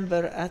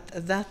remember at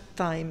that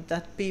time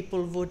that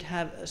people would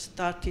have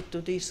started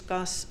to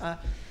discuss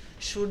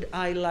should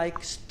I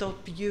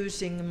stop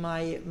using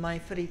my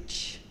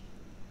fridge.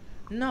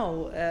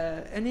 No,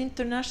 an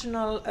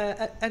international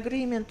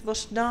agreement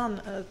was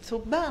done to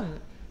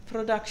ban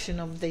production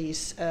of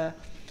these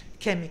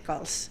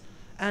chemicals,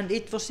 and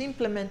it was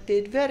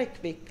implemented very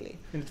quickly.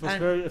 And it was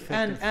very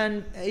effective.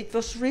 And it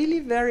was really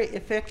very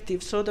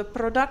effective. So the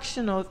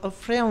production of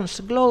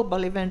freons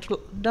globally went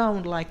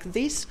down like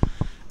this,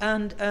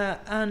 and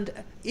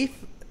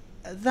if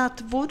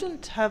that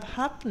wouldn't have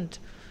happened,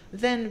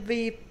 then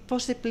we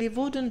possibly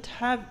wouldn't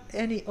have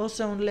any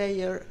ozone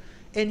layer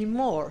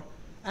anymore.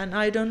 And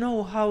I don't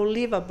know how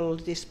livable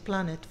this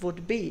planet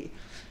would be.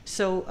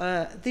 So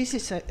this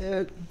is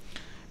a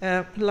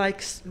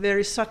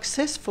very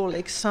successful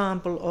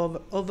example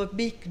of a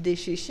big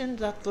decision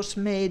that was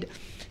made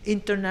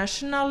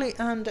internationally,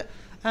 and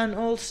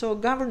also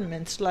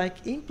governments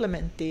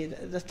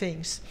implemented the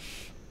things.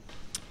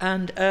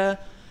 And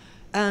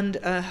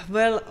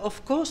well,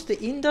 of course, the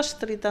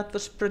industry that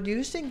was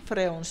producing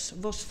freons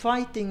was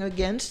fighting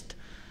against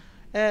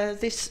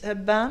this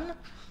ban.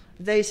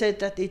 They said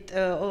that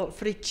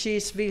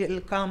fridges will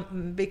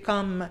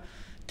become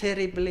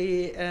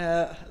terribly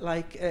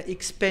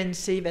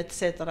expensive,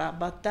 etc.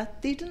 But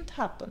that didn't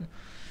happen.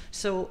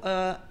 So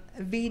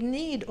we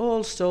need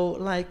also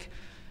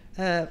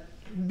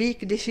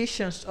big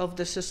decisions of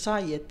the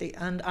society,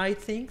 and I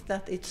think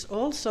that it's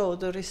also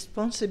the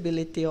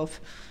responsibility of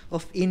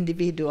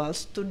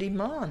individuals to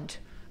demand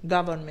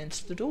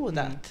governments to do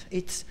that.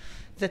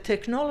 The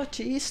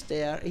technology is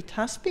there. It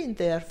has been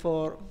there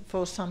for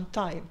some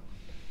time.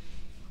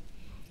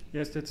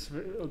 Yes, that's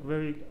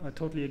very. I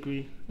totally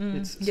agree.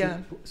 It's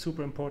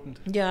super important.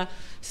 Yeah.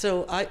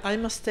 So I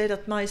must say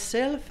that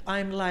myself,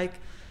 I'm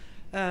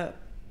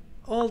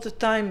all the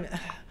time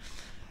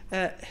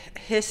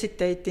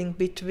hesitating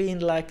between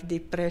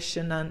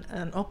depression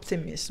and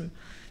optimism,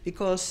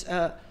 because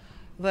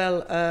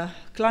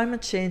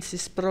climate change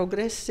is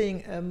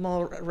progressing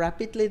more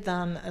rapidly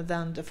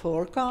than the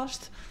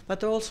forecast,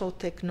 but also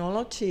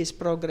technology is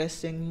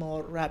progressing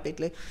more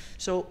rapidly.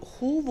 So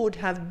who would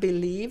have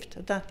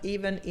believed that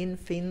even in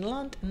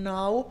Finland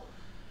now,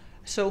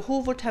 so who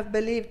would have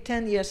believed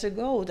 10 years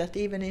ago that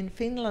even in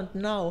Finland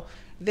now,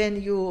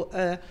 when you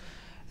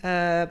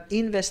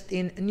invest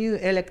in new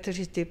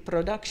electricity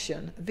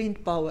production,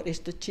 wind power is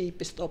the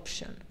cheapest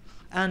option.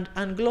 And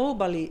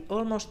globally,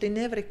 almost in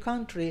every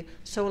country,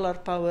 solar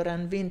power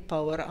and wind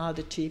power are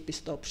the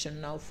cheapest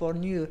option now for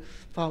new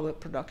power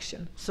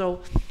production.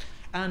 So,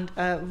 and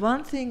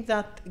one thing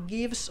that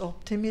gives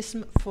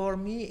optimism for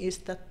me is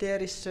that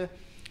there is a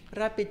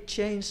rapid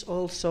change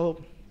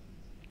also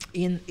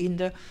in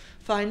the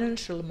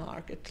financial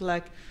market,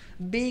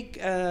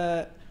 big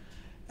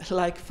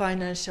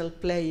financial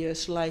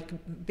players,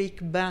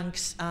 big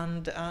banks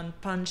and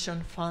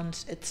pension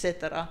funds,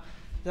 etc.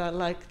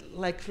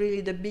 Really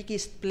the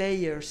biggest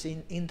players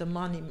in the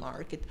money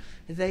market.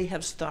 They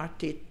have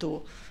started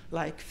to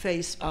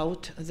phase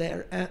out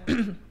their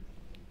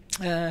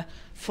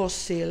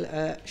fossil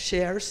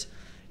shares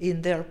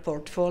in their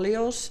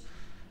portfolios,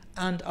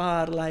 and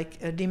are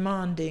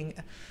demanding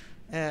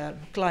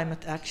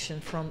climate action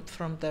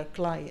from their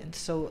clients.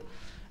 So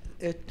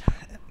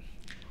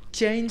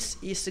change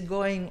is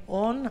going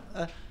on.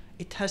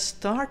 It has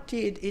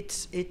started.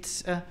 It's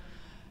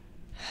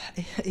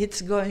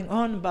going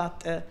on,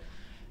 but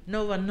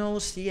no one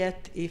knows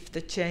yet if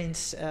the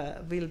change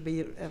will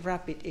be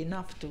rapid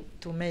enough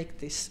to make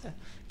this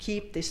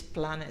keep this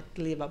planet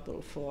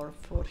livable for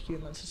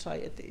human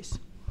societies.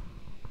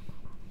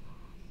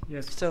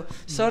 Yes. So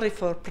sorry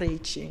for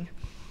preaching.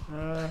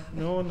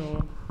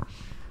 No.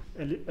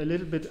 A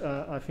little bit,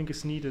 I think,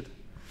 is needed.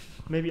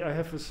 Maybe I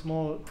have a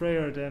small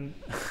prayer then.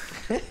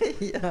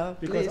 Yeah,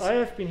 because please. I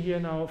have been here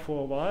now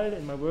for a while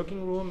in my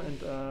working room,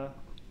 and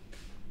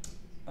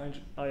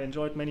I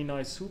enjoyed many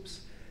nice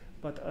soups.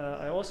 But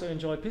I also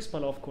enjoy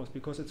Pispala, of course,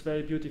 because it's a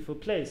very beautiful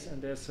place.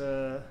 And there's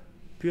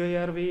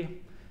Pyhäjärvi,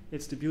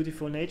 it's the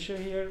beautiful nature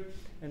here.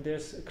 And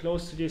there's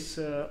close to this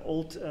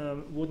old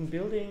wooden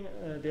building,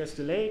 there's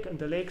the lake and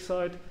the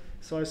lakeside.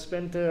 So I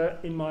spent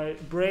in my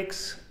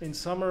breaks in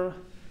summer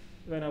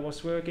when I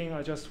was working,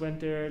 I just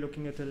went there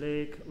looking at the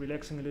lake,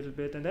 relaxing a little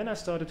bit. And then I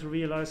started to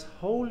realize,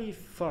 holy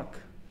fuck,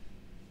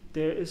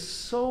 there is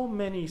so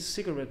many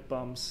cigarette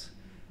bumps.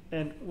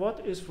 And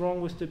what is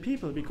wrong with the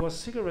people? Because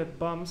cigarette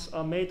bumps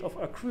are made of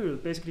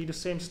acryl, basically the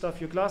same stuff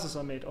your glasses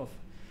are made of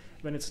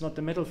when it's not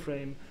the metal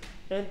frame.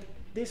 And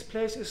this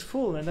place is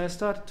full, and I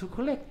started to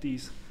collect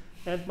these.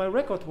 And my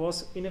record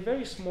was, in a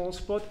very small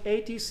spot,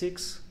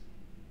 86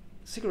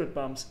 cigarette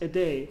bumps a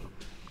day.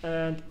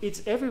 And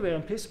it's everywhere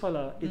in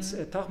Pispala. It's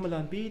at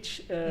Tahmelan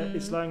beach.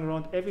 It's lying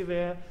around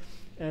everywhere.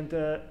 And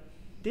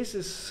this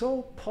is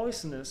so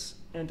poisonous,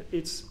 and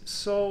it's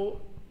so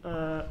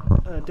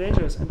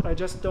dangerous. And I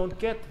just don't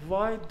get,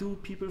 why do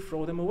people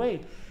throw them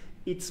away?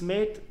 It's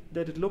made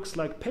that it looks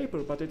like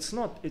paper, but it's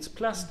not. It's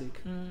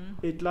plastic.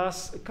 It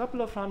lasts a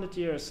couple of 100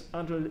 years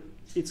until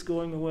it's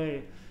going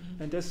away.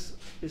 And this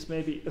is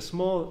maybe a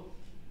small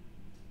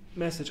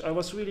message. I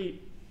was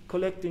really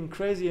collecting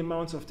crazy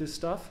amounts of this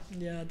stuff.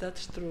 Yeah,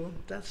 that's true.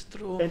 That's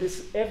true. And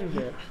it's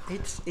everywhere.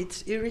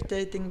 It's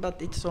irritating, but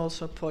it's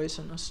also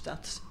poisonous.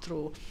 That's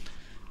true.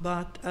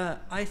 But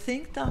I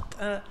think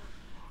that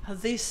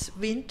this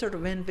winter,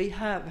 when we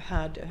have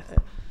had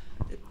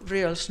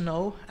real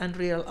snow and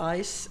real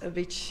ice,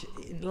 which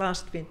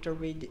last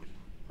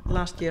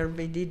year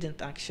we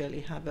didn't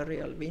actually have a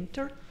real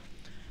winter.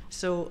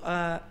 So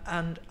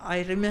and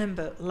I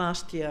remember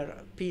last year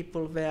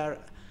people were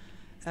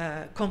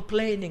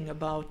complaining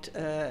about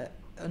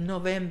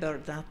November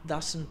that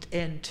doesn't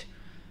end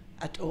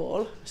at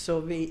all. So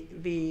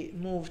we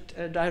moved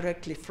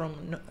directly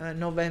from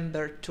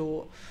November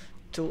to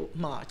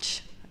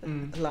March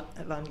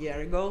 1 year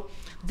ago.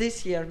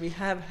 This year we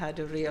have had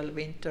a real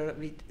winter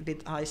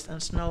with ice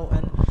and snow,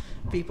 and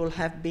people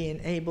have been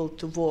able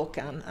to walk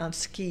and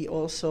ski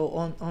also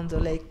on the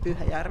Lake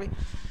Pyhäjärvi.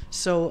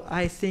 So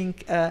I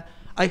think,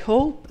 I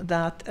hope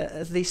that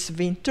this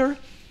winter,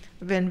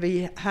 when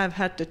we have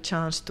had the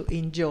chance to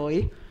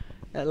enjoy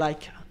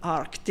like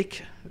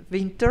Arctic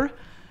winter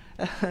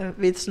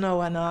with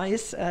snow and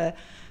ice,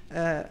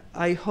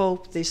 I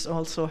hope this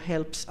also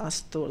helps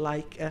us to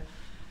like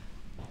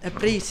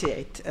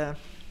appreciate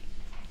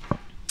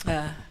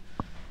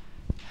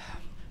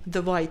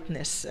the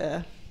whiteness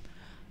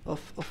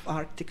of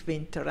Arctic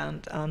winter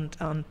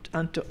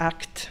and to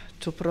act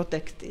to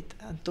protect it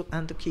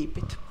and to keep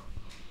it.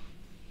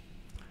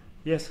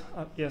 Yes,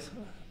 yes.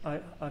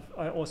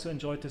 I also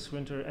enjoyed this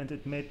winter, and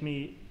it made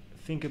me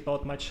think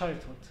about my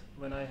childhood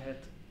when I had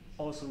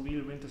also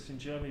real winters in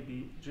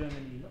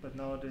Germany, but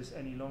nowadays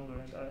any longer.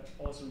 And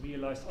I also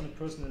realized on a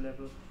personal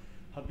level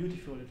how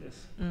beautiful it is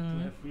to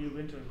have real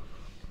winter.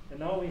 And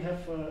now we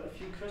have a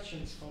few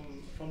questions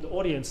from the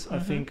audience, I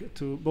think,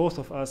 to both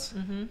of us.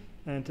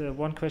 And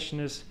one question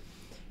is,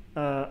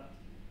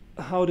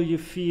 how do you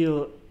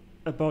feel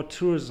about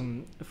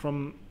tourism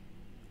from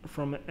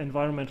an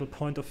environmental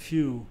point of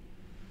view?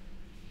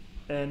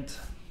 And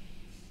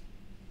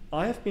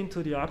I have been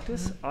to the Arctic.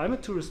 I'm a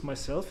tourist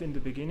myself in the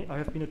beginning. I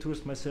have been a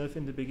tourist myself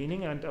in the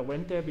beginning, and I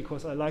went there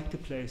because I like the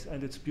place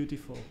and it's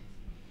beautiful.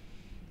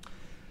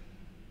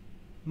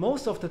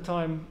 Most of the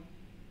time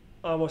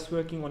I was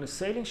working on a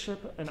sailing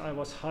ship and I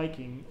was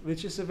hiking,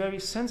 which is a very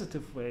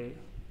sensitive way.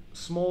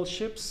 Small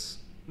ships,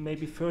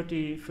 maybe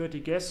 30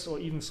 guests or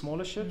even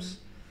smaller ships.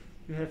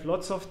 You have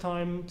lots of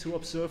time to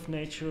observe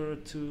nature,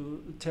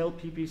 to tell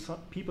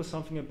people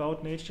something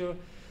about nature.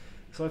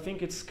 So I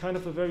think it's kind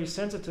of a very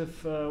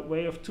sensitive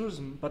way of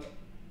tourism, but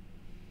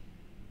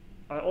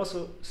I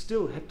also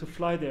still had to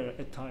fly there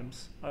at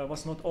times. I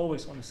was not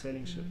always on a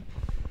sailing ship.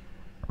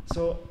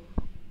 So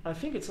I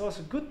think it's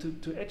also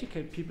good to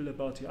educate people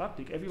about the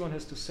Arctic. Everyone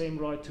has the same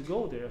right to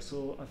go there.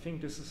 So I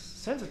think this is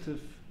sensitive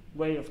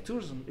way of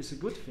tourism is a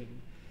good thing.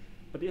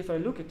 But if I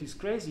look at these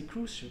crazy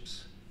cruise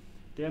ships,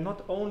 they are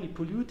not only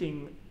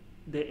polluting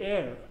the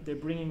air, they're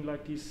bringing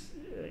like these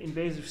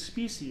invasive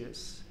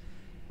species.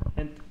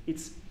 And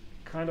it's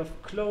kind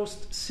of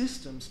closed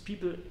systems.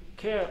 People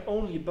care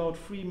only about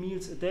 3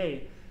 meals a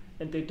day,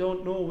 and they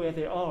don't know where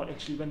they are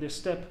actually when they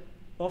step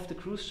off the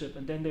cruise ship,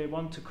 and then they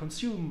want to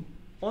consume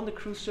on the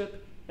cruise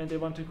ship and they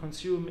want to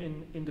consume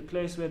in the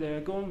place where they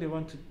are going. They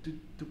want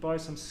to buy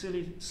some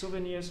silly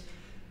souvenirs.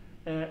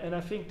 And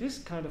I think this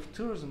kind of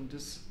tourism,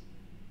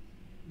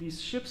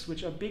 these ships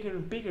which are bigger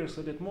and bigger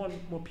so that more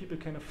and more people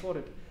can afford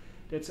it,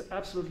 that's an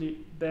absolutely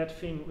bad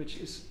thing, which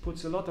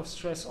puts a lot of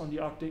stress on the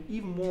Arctic,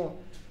 even more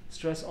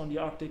stress on the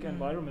Arctic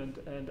environment,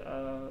 and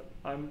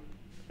I'm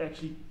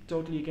actually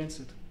totally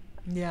against it.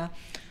 Yeah,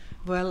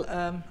 well,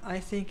 I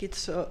think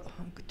it's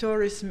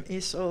tourism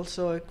is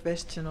also a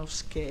question of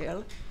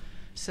scale.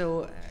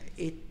 So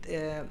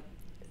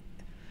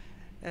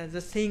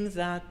the thing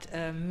that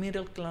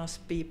middle class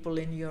people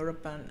in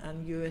Europe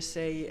and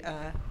USA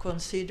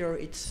consider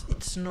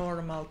it's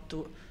normal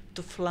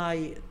to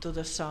fly to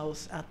the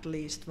south at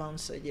least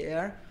once a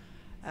year,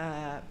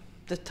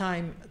 the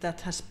time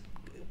that has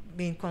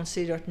been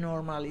considered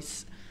normal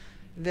is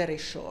very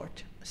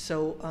short.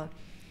 So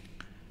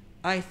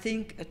I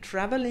think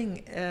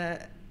traveling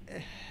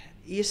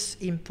is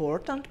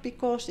important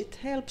because it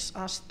helps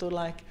us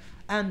to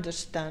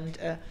understand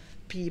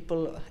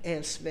people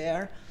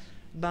elsewhere.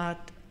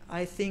 But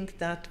I think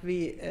that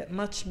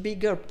much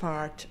bigger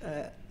part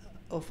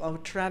of our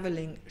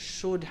traveling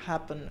should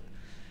happen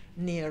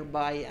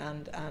nearby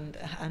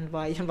and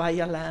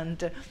via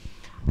land.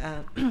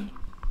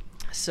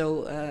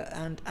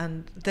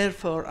 And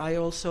therefore I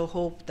also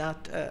hope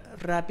that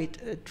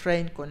rapid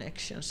train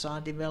connections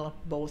are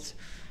developed both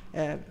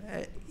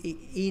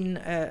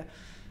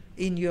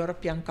in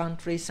European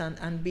countries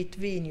and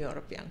between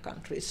European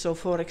countries. So,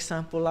 for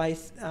example, I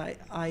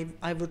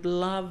would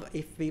love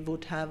if we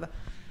would have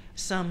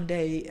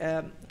someday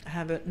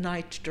have a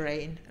night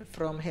train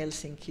from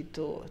Helsinki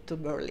to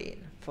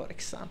Berlin, for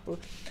example.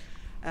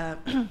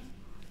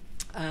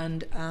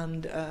 And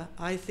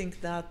I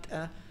think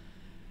that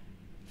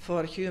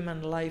for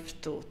human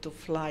life to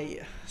fly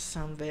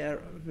somewhere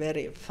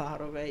very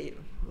far away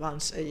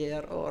once a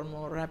year or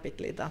more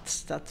rapidly,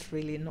 that's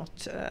really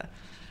not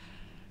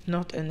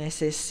a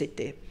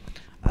necessity.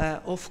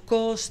 Of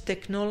course,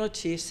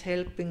 technology is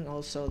helping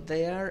also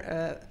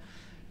there.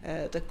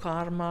 The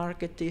car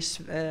market is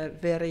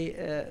very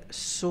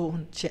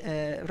soon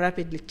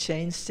rapidly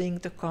changing.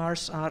 The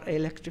cars are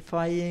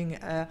electrifying.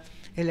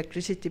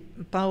 Electricity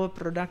power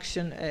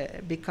production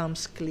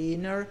becomes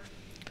cleaner.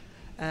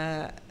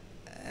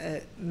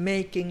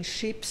 Making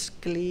ships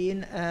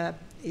clean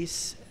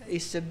is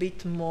a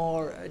bit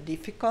more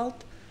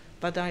difficult,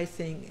 but I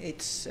think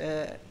it's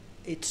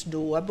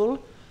doable.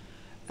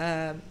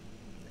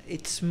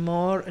 It's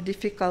more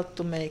difficult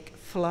to make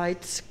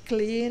flights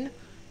clean,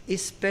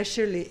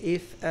 especially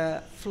if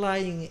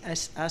flying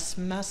is as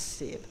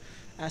massive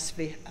as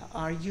we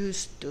are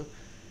used to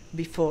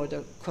before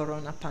the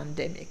corona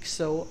pandemic.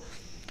 So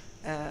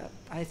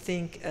I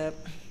think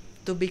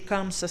to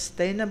become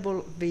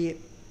sustainable, we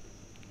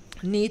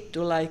need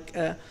to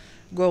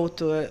go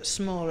to a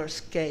smaller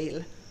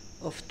scale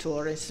of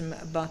tourism,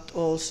 but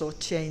also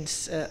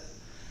change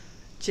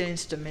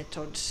the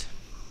methods.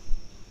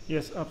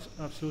 Yes,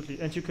 absolutely.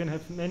 And you can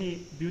have many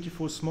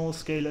beautiful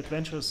small-scale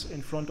adventures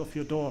in front of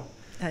your door.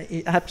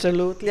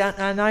 Absolutely.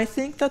 And I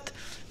think that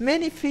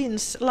many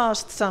Finns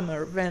last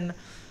summer, when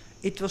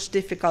it was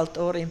difficult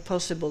or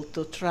impossible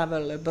to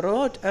travel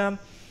abroad,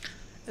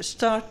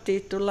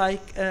 started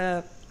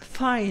to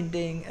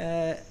finding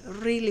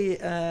really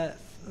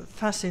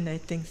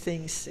fascinating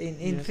things in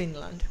Yes.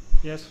 Finland.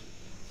 Yes.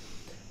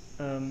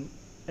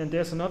 And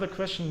there's another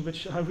question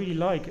which I really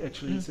like,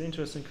 actually. It's an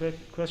interesting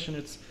question.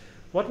 It's,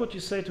 what would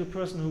you say to a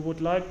person who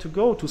would like to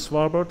go to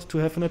Svalbard to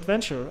have an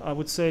adventure? I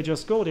would say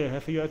just go there,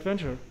 have your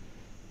adventure,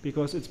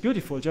 because it's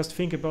beautiful. Just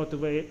think about the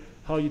way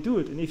how you do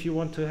it. And if you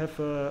want to have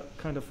a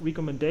kind of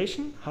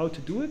recommendation how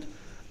to do it,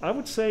 I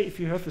would say if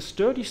you have a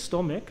sturdy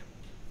stomach,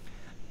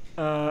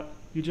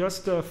 you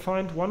just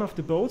find one of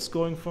the boats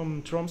going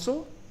from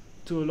Tromsø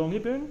to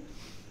Longyearbyen,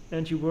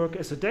 and you work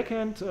as a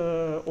deckhand,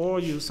 or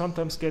you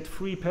sometimes get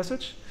free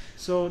passage.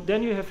 So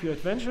then you have your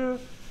adventure,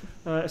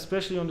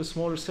 especially on the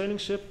smaller sailing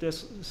ships.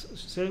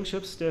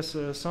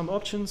 There's some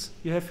options.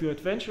 You have your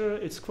adventure.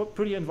 It's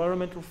pretty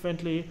environmental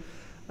friendly,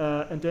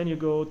 and then you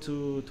go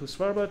to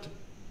Svalbard.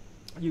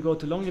 You go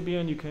to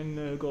Longyearbyen. You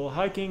can go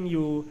hiking.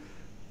 You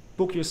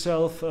book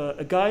yourself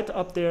a guide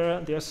up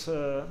there. There's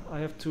I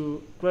have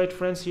two great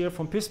friends here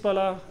from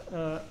Pispala,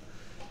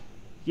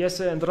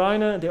 Jesse and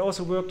Rainer. They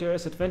also work there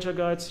as adventure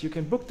guides. You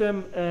can book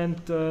them, and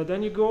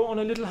then you go on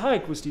a little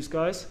hike with these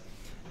guys.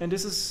 And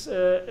this is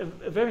a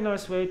very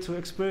nice way to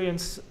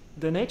experience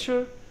the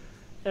nature,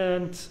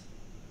 and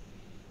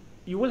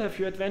you will have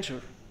your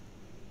adventure.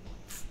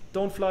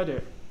 Don't fly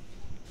there.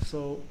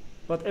 So,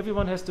 but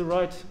everyone has the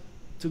right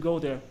to go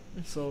there.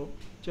 So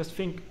just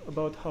think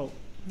about how.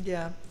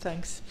 Yeah,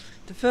 thanks.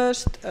 The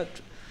first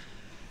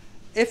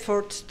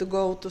efforts to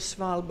go to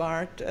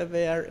Svalbard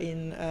were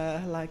in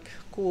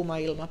Kuuma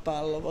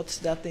ilmapallo. What's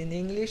that in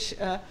English?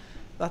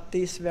 But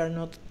these were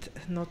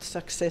not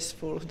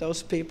successful.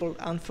 Those people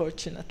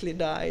unfortunately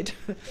died.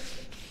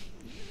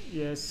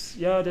 Yes,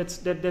 yeah,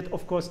 that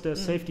of course the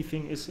safety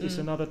thing is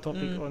another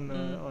topic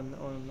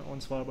on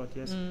Svalbard.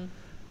 Yes,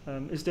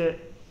 is there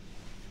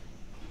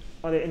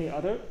Are there any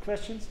other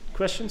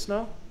questions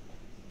now?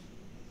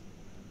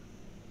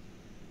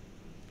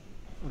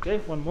 Okay,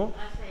 one more.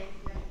 I say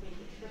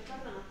the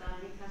corona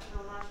time, it has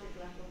now lasted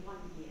like 1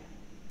 year.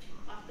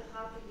 After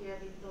half a year,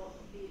 we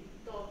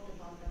talked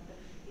about that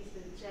this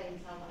will change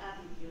our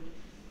attitude.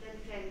 Then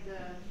came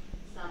the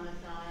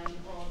summertime,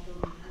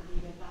 autumn, and we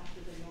went back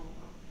to the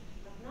normal.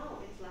 But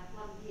now it's like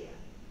 1 year.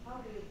 How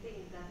do you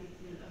think that it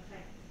will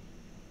affect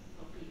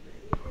people?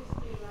 It will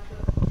feel like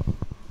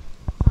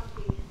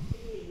something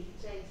really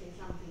changing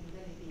something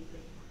very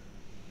deeply.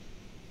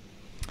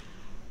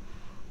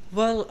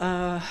 Well,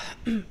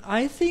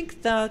 I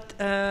think that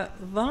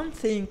one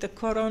thing the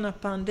corona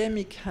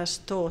pandemic has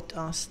taught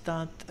us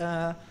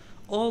that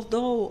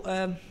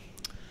although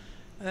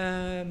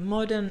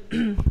modern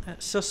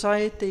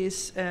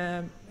societies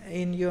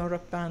in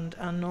Europe and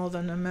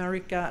Northern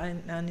America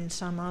and in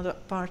some other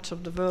parts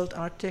of the world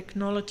are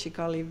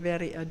technologically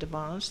very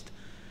advanced,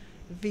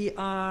 we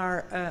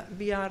are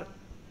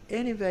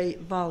anyway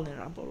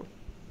vulnerable.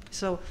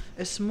 So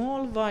a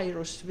small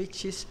virus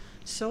which is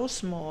so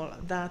small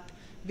that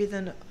with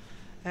a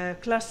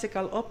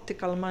classical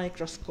optical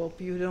microscope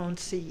you don't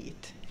see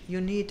it.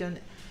 You need an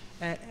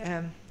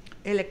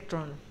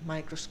electron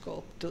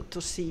microscope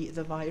to see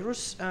the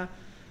virus.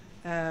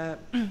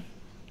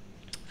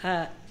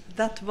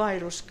 That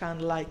virus can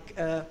like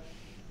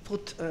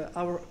put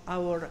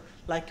our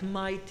like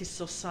mighty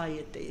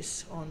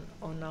societies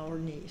on our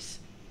knees.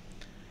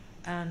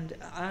 And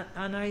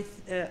I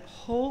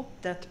hope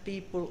that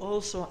people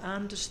also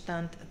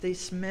understand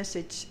this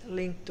message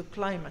linked to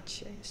climate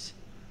change.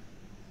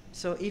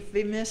 So if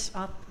we mess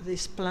up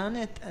this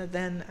planet,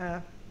 then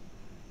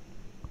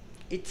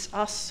it's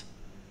us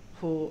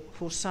who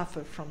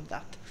suffer from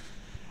that.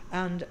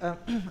 And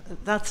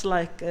that's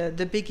like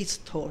the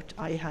biggest thought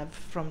I have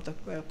from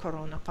the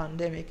corona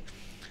pandemic.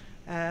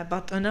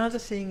 But another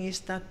thing is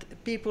that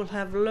people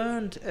have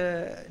learned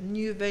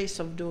new ways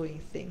of doing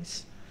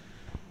things.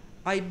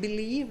 I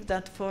believe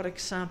that, for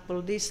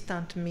example,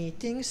 distant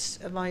meetings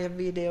via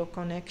video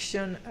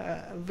connection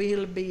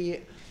will be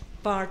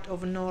part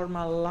of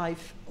normal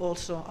life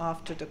also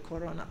after the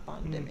corona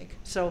pandemic.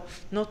 So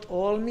not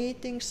all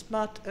meetings,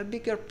 but a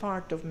bigger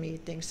part of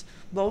meetings,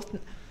 both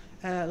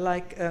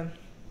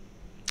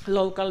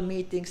local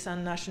meetings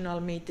and national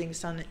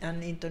meetings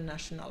and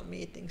international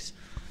meetings.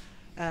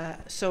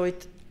 So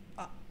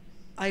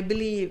I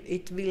believe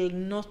it will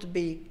not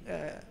be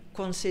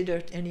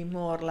considered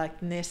anymore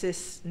like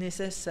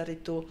necessary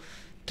to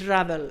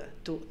travel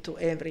to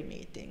every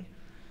meeting.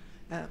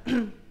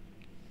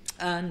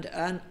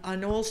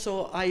 And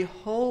also I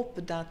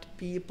hope that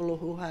people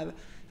who have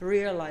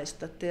realized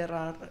that there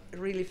are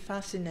really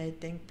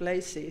fascinating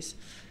places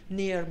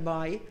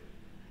nearby,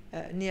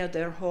 near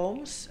their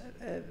homes,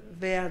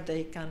 where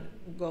they can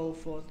go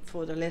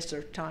for the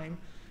leisure time,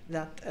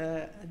 that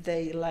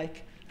they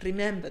like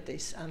remember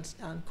this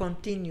and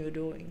continue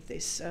doing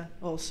this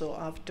also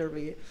after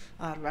we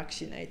are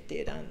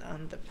vaccinated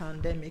and the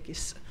pandemic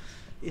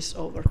is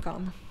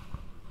overcome.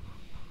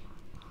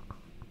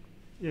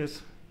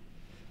 Yes.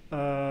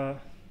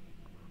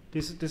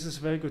 This is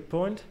a very good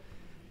point,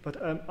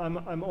 but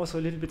I'm also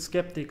a little bit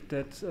skeptic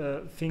that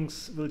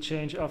things will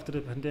change after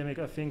the pandemic.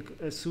 I think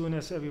as soon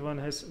as everyone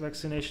has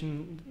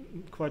vaccination,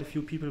 quite a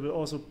few people will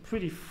also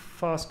pretty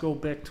fast go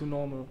back to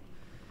normal.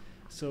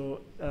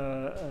 So,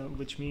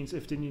 which means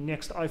if the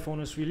next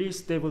iPhone is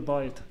released, they will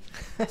buy it.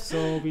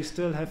 So we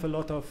still have a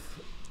lot of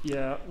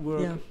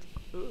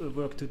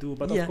work to do.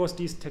 But of course,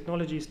 these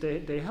technologies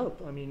they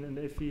help. I mean, and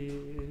if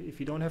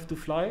we don't have to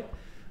fly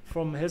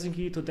from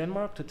Helsinki to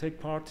Denmark to take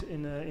part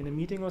in a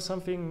meeting or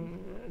something,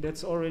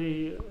 that's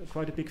already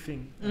quite a big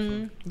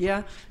thing.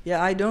 Yeah.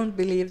 I don't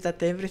believe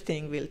that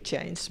everything will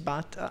change,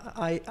 but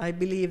I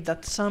believe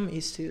that some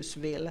issues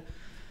will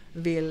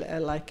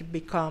like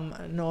become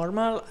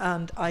normal,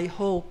 and I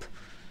hope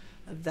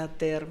that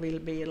there will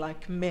be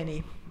like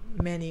many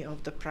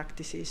of the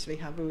practices we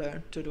have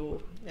learned to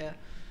do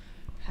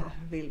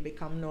will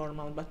become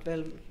normal. But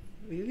well,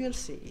 we will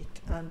see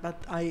it. But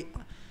I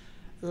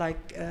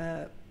like.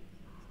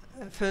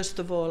 First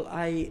of all,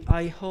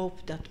 I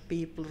hope that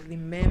people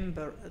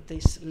remember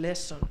this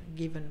lesson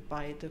given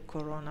by the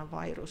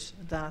coronavirus,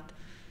 that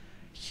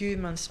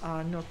humans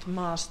are not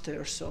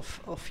masters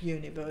of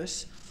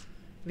universe.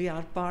 We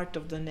are part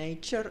of the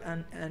nature,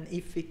 and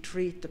if we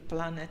treat the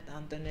planet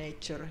and the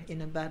nature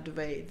in a bad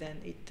way,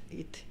 then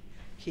it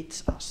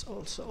hits us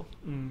also.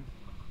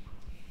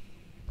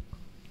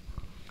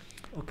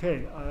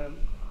 Okay,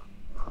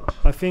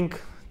 I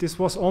think this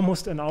was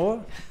almost an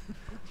hour.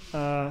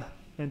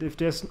 And if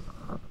there's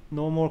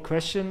no more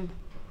question,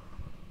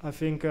 I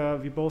think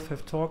we both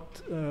have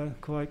talked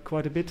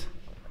quite a bit.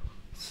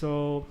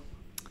 So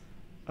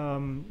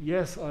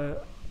yes,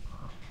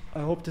 I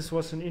hope this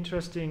was an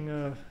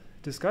interesting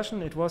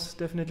discussion. It was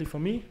definitely for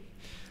me,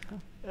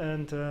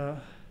 and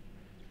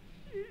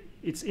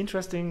it's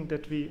interesting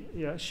that we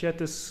shared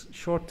this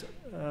short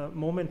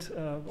moment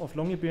of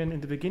Longyearbyen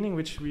in the beginning,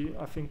 which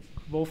I think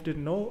both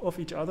didn't know of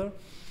each other.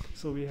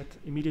 So we had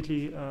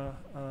immediately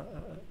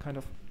kind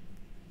of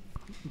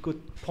good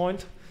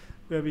point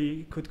where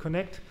we could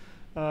connect.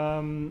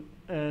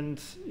 And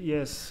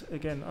yes,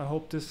 again, I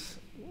hope this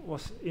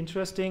was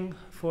interesting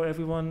for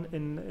everyone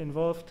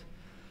involved.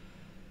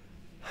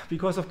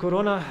 Because of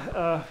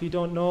Corona, we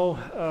don't know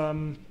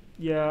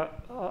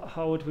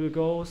how it will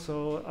go.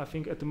 So I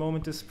think at the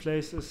moment this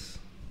place is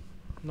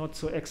not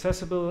so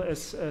accessible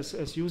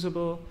as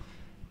usable.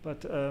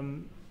 But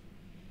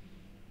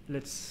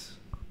let's.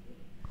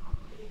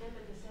 Remember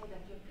to say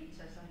that your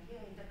pictures are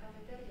here in the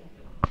cafeteria.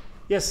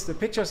 Yes, the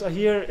pictures are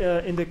here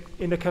in the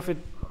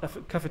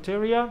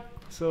cafeteria.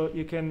 So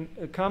you can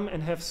come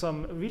and have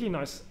some really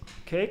nice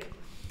cake.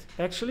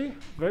 Actually,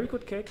 very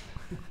good cake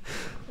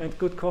and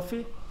good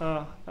coffee.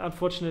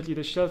 Unfortunately,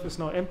 the shelf is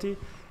now empty.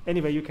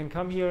 Anyway, you can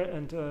come here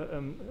and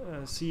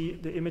see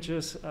the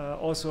images.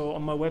 Also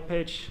on my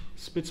webpage,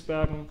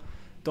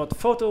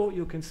 Spitsbergen.photo,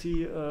 you can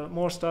see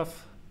more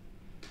stuff.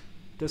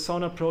 The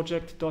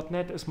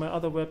saunaproject.net is my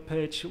other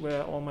webpage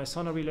where all my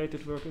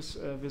sauna-related work is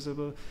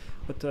visible.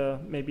 But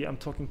maybe I'm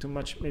talking too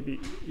much. Maybe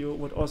you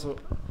would also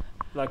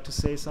like to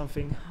say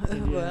something.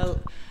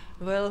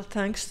 Well,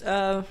 thanks.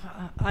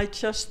 I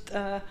just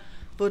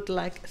would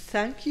like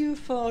thank you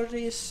for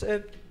this,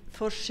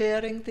 for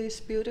sharing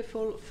these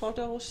beautiful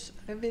photos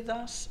with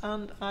us,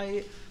 and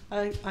I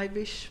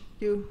wish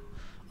you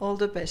all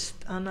the best.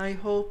 And I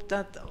hope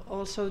that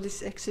also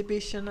this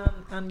exhibition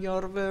and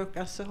your work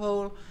as a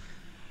whole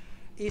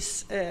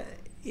is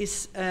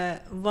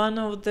one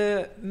of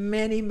the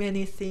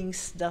many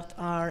things that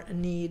are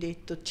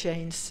needed to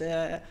change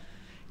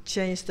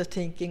the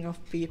thinking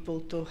of people,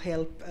 to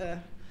help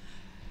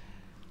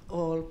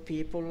all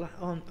people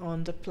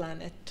on the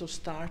planet to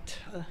start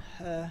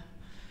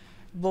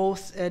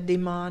both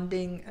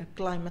demanding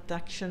climate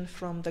action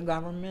from the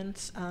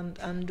governments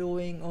and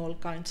doing all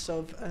kinds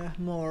of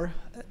more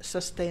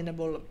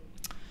sustainable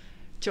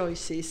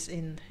choices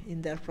in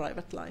their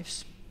private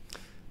lives.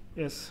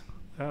 Yes,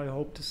 I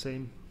hope the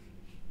same.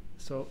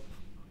 So,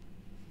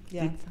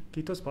 yeah.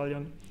 Kiitos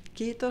paljon.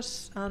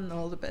 Kiitos and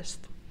all the best.